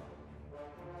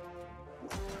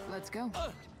 Let's go.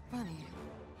 Funny.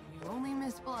 You only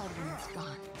miss blood when it's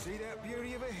gone. See that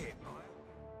beauty of a hit, mate?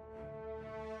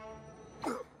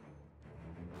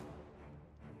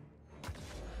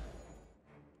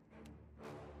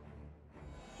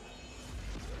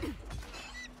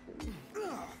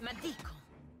 Madico.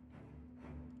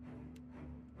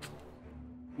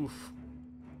 Oof.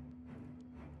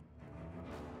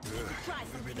 Try A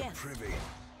bit something of else. privy.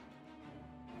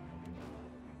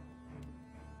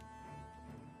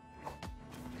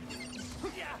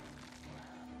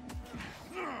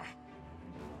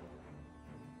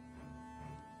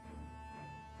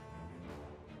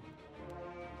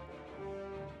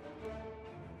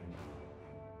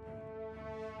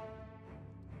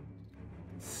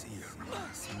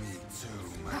 Me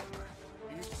too, man.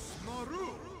 It's Maru.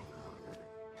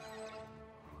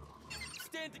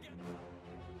 Stand together.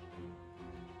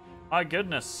 My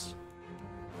goodness.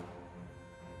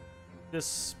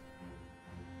 This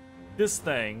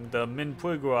thing, the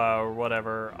Minpuigua or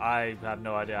whatever, I have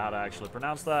no idea how to actually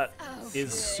pronounce that,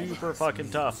 is super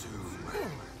fucking tough.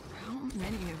 How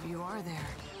many of you are there?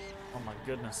 Oh my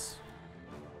goodness.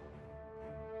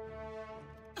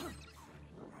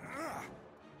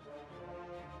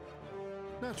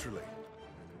 Naturally.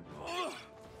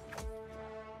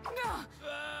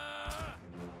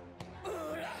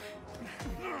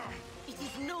 It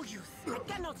is no use. I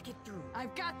cannot get through.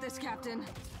 I've got this, Captain.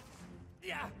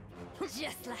 Yeah.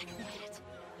 Just like that.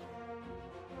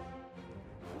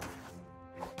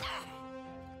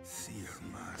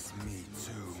 Sirmas, me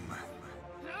too, man.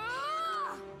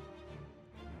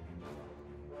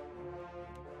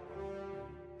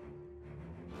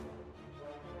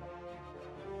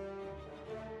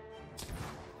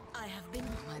 I have been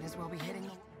Might as well be hitting.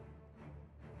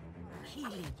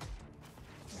 healing.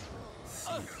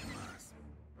 Sirmas.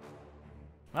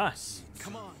 Nice.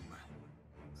 Come on.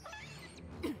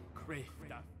 Great.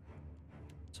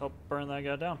 Let's help burn that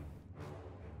guy down.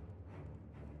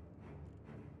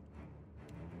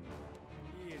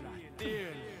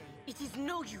 It is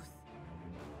no use.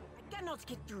 I cannot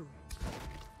get through.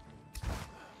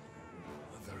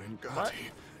 Mother and What? God.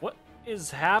 What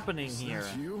is happening Is here?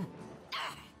 that you?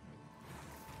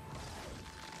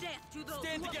 Death to those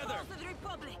Stand who together. oppose the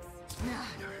republics.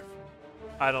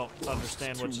 I don't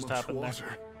understand what Too just much happened there.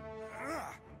 water.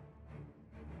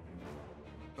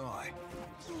 Aye.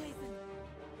 Poison.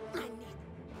 I need.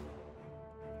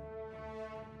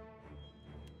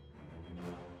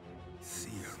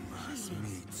 Sirmas,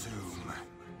 me too, man.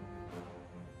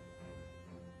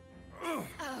 Oh,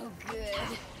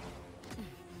 good.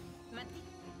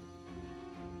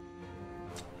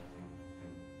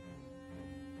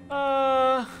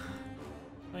 I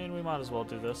mean, we might as well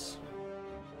do this.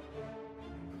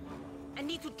 I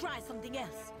need to try something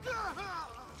else.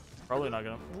 Probably not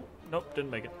gonna. Nope,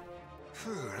 didn't make it.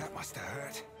 Phew, that must have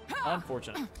hurt.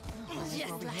 Unfortunate. Might as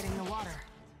well be hitting the water.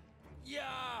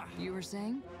 Yeah. You were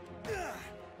saying?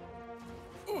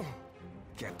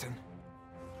 Captain.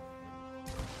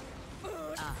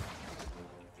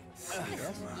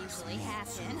 Usually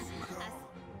happen.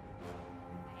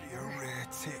 Be a rare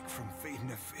tick from feeding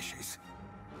the fishes.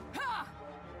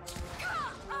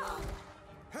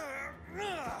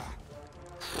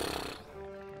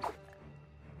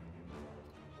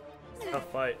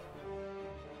 Tough fight.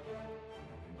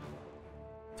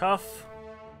 Tough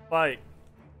fight.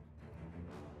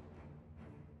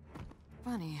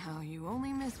 Funny how you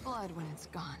only miss blood when it's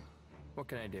gone. What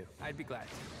can I do? I'd be glad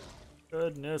to.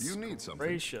 Goodness You need something.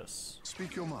 gracious.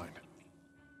 Speak your mind.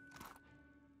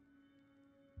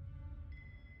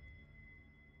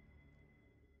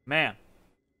 Man.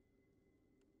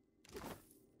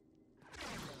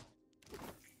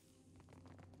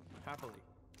 Happily.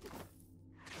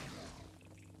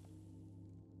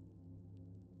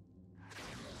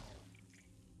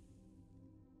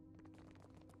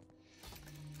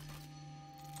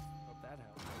 Hope that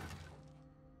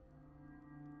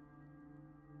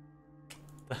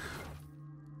helps.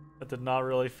 That did not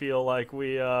really feel like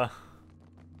we got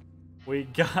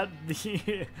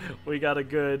the we got a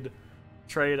good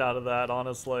trade out of that,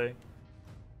 honestly.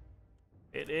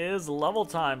 It is level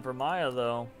time for Maya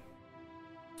though.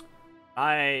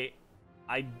 I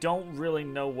don't really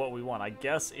know what we want. I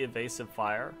guess evasive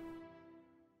fire.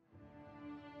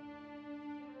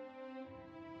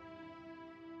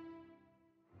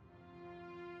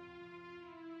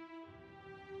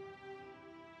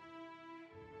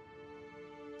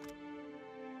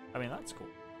 I mean, that's cool.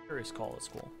 Curious Call is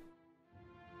cool.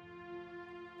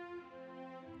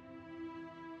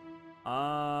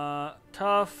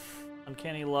 Tough,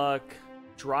 Uncanny Luck,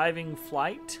 Driving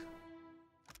Flight.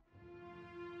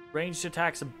 Ranged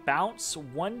attacks bounce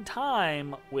 1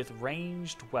 time with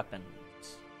ranged weapons.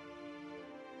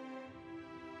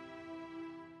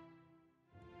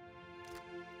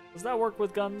 Does that work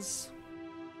with guns?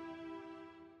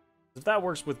 If that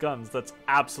works with guns, that's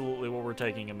absolutely what we're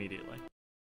taking immediately.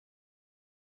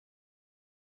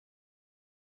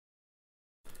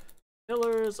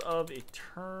 Pillars of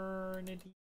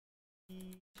Eternity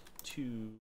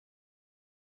 2.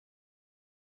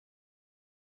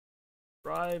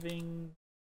 Driving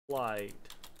Flight.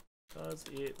 Does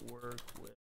it work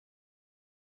with?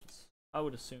 I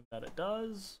would assume that it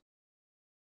does.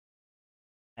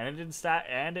 And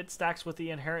it stacks with the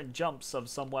inherent jumps of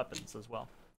some weapons as well.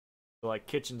 So like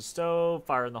Kitchen Stove,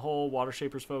 Fire in the Hole, Water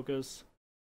Shaper's Focus.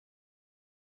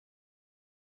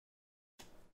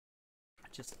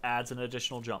 It just adds an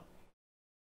additional jump.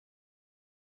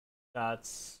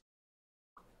 That's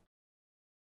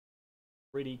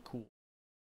pretty cool.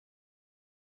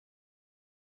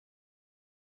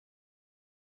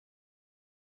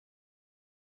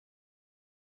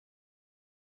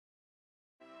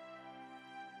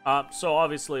 So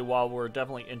obviously, while we're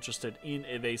definitely interested in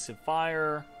Evasive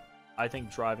Fire, I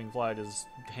think Driving Flight is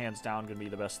hands down going to be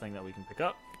the best thing that we can pick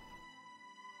up.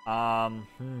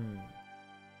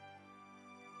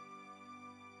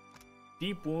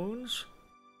 Deep Wounds.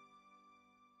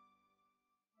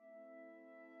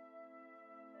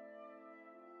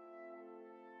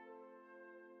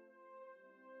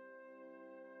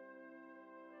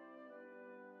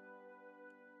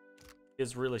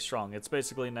 Is really strong. It's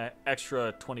basically an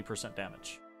extra 20%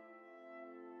 damage.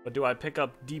 But do I pick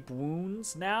up Deep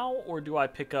Wounds now, or do I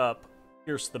pick up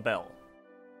Pierce the Bell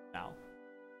now?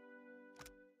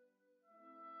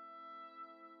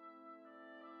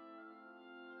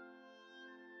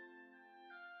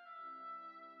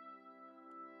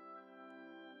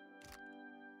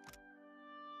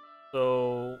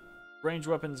 So, ranged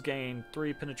weapons gain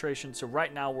 3 penetration. So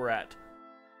right now we're at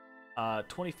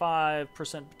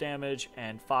 25% damage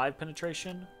and 5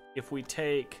 penetration. If we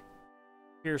take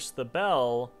Pierce the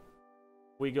Bell,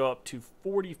 we go up to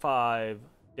 45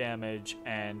 damage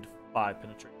and 5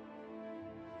 penetration.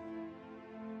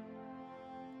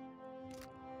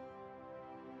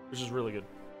 Which is really good.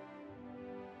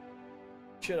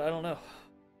 Shit, I don't know.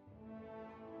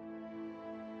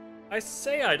 I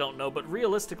say I don't know, but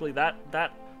realistically, that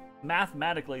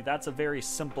mathematically, that's a very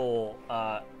simple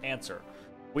answer.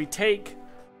 We take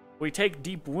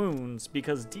Deep Wounds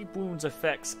because Deep Wounds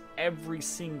affects every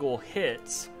single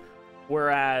hit,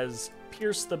 whereas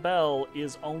Pierce the Bell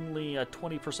is only a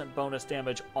 20% bonus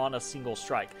damage on a single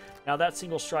strike. Now that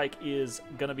single strike is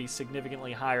going to be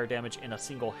significantly higher damage in a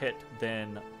single hit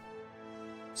than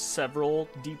several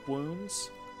Deep Wounds,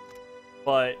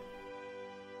 but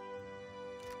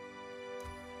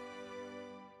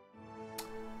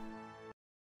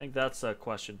I think that's a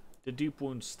question. Did Deep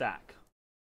Wounds stack?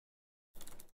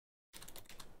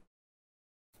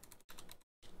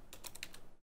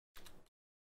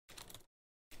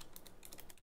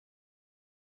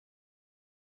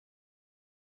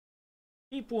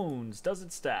 Deep Wounds, does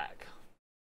it stack?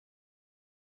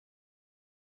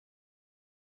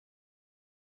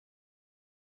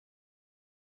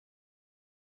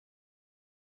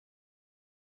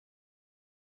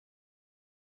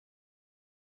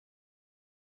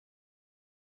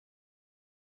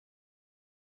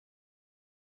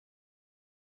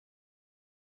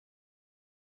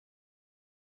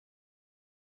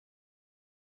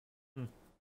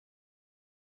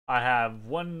 I have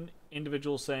one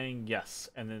individual saying yes,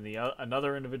 and then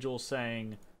another individual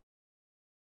saying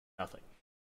nothing.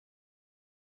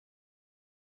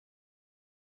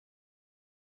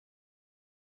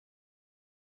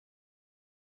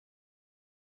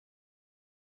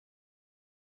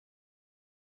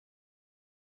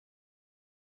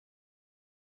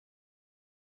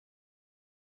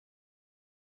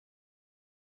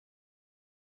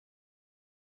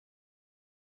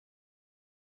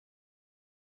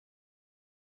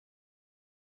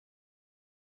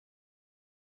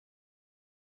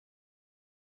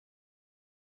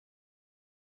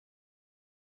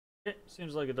 It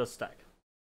seems like it does stack.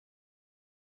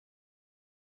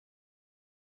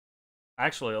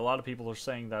 Actually, a lot of people are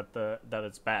saying that that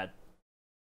it's bad.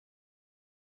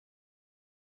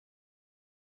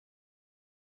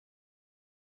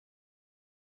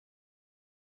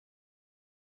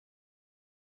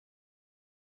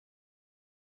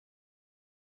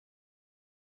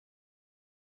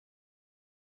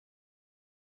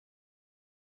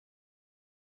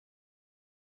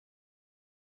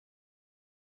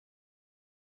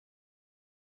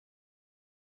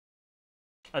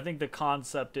 I think the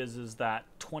concept is that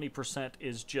 20%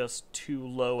 is just too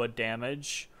low a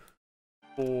damage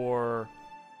for...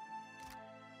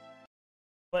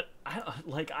 But,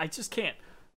 I just can't.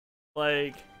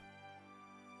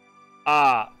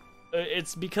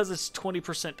 It's because it's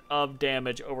 20% of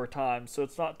damage over time, so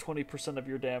it's not 20% of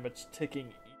your damage ticking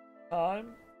each time.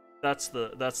 That's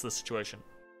the situation.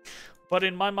 But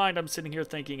in my mind, I'm sitting here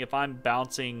thinking if I'm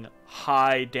bouncing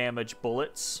high damage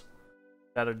bullets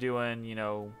that are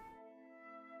doing,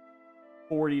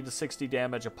 40 to 60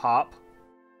 damage a pop,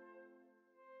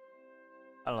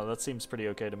 I don't know, that seems pretty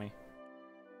okay to me.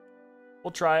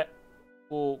 We'll try it.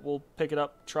 We'll pick it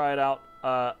up, try it out.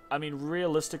 I mean,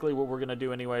 realistically, what we're gonna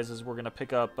do anyways is we're gonna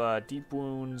pick up Deep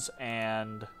Wounds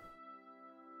and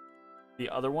the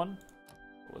other one.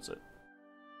 What was it?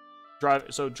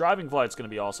 Driving Flight's gonna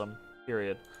be awesome.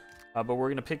 Period. But we're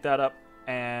gonna pick that up,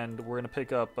 and we're gonna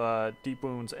pick up Deep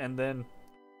Wounds, and then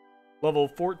level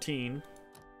 14,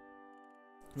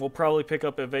 we'll probably pick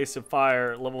up Evasive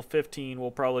Fire. Level 15, we'll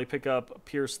probably pick up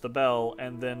Pierce the Bell,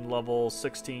 and then level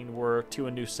 16, we're to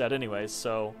a new set anyways.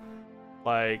 So,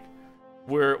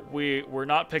 we're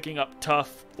not picking up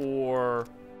Tough or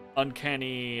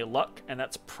Uncanny Luck, and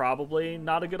that's probably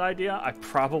not a good idea. I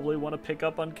probably want to pick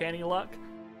up Uncanny Luck,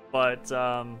 but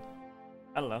I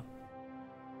don't know.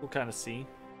 We'll kind of see.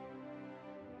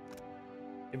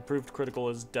 Improved Critical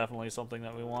is definitely something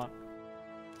that we want.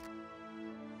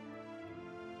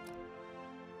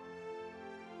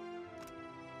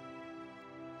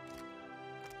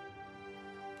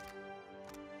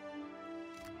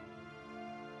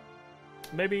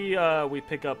 Maybe we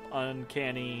pick up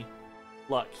Uncanny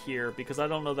Luck here, because I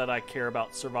don't know that I care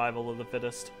about Survival of the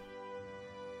Fittest.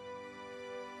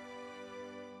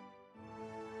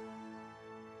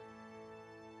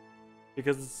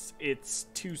 Because it's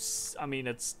too... I mean,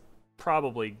 it's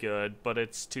probably good, but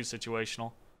it's too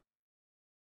situational.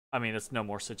 I mean, it's no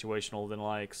more situational than,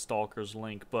 Stalker's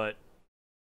Link, but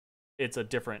it's a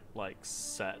different,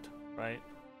 set, right?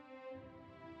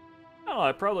 Oh,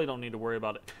 I probably don't need to worry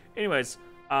about it. Anyways,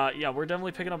 yeah, we're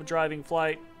definitely picking up a Driving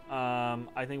Flight.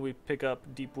 I think we pick up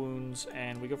Deep Wounds,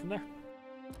 and we go from there.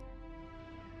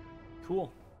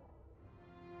 Cool.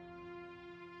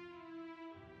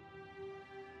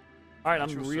 Alright,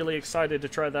 I'm really excited to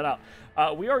try that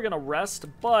out. We are going to rest,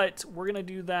 but we're going to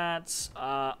do that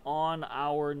on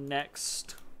our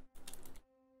next...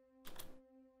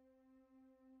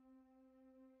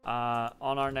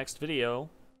 video.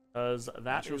 Because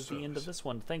that is the end of this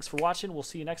one. Thanks for watching. We'll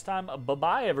see you next time.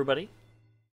 Bye-bye, everybody.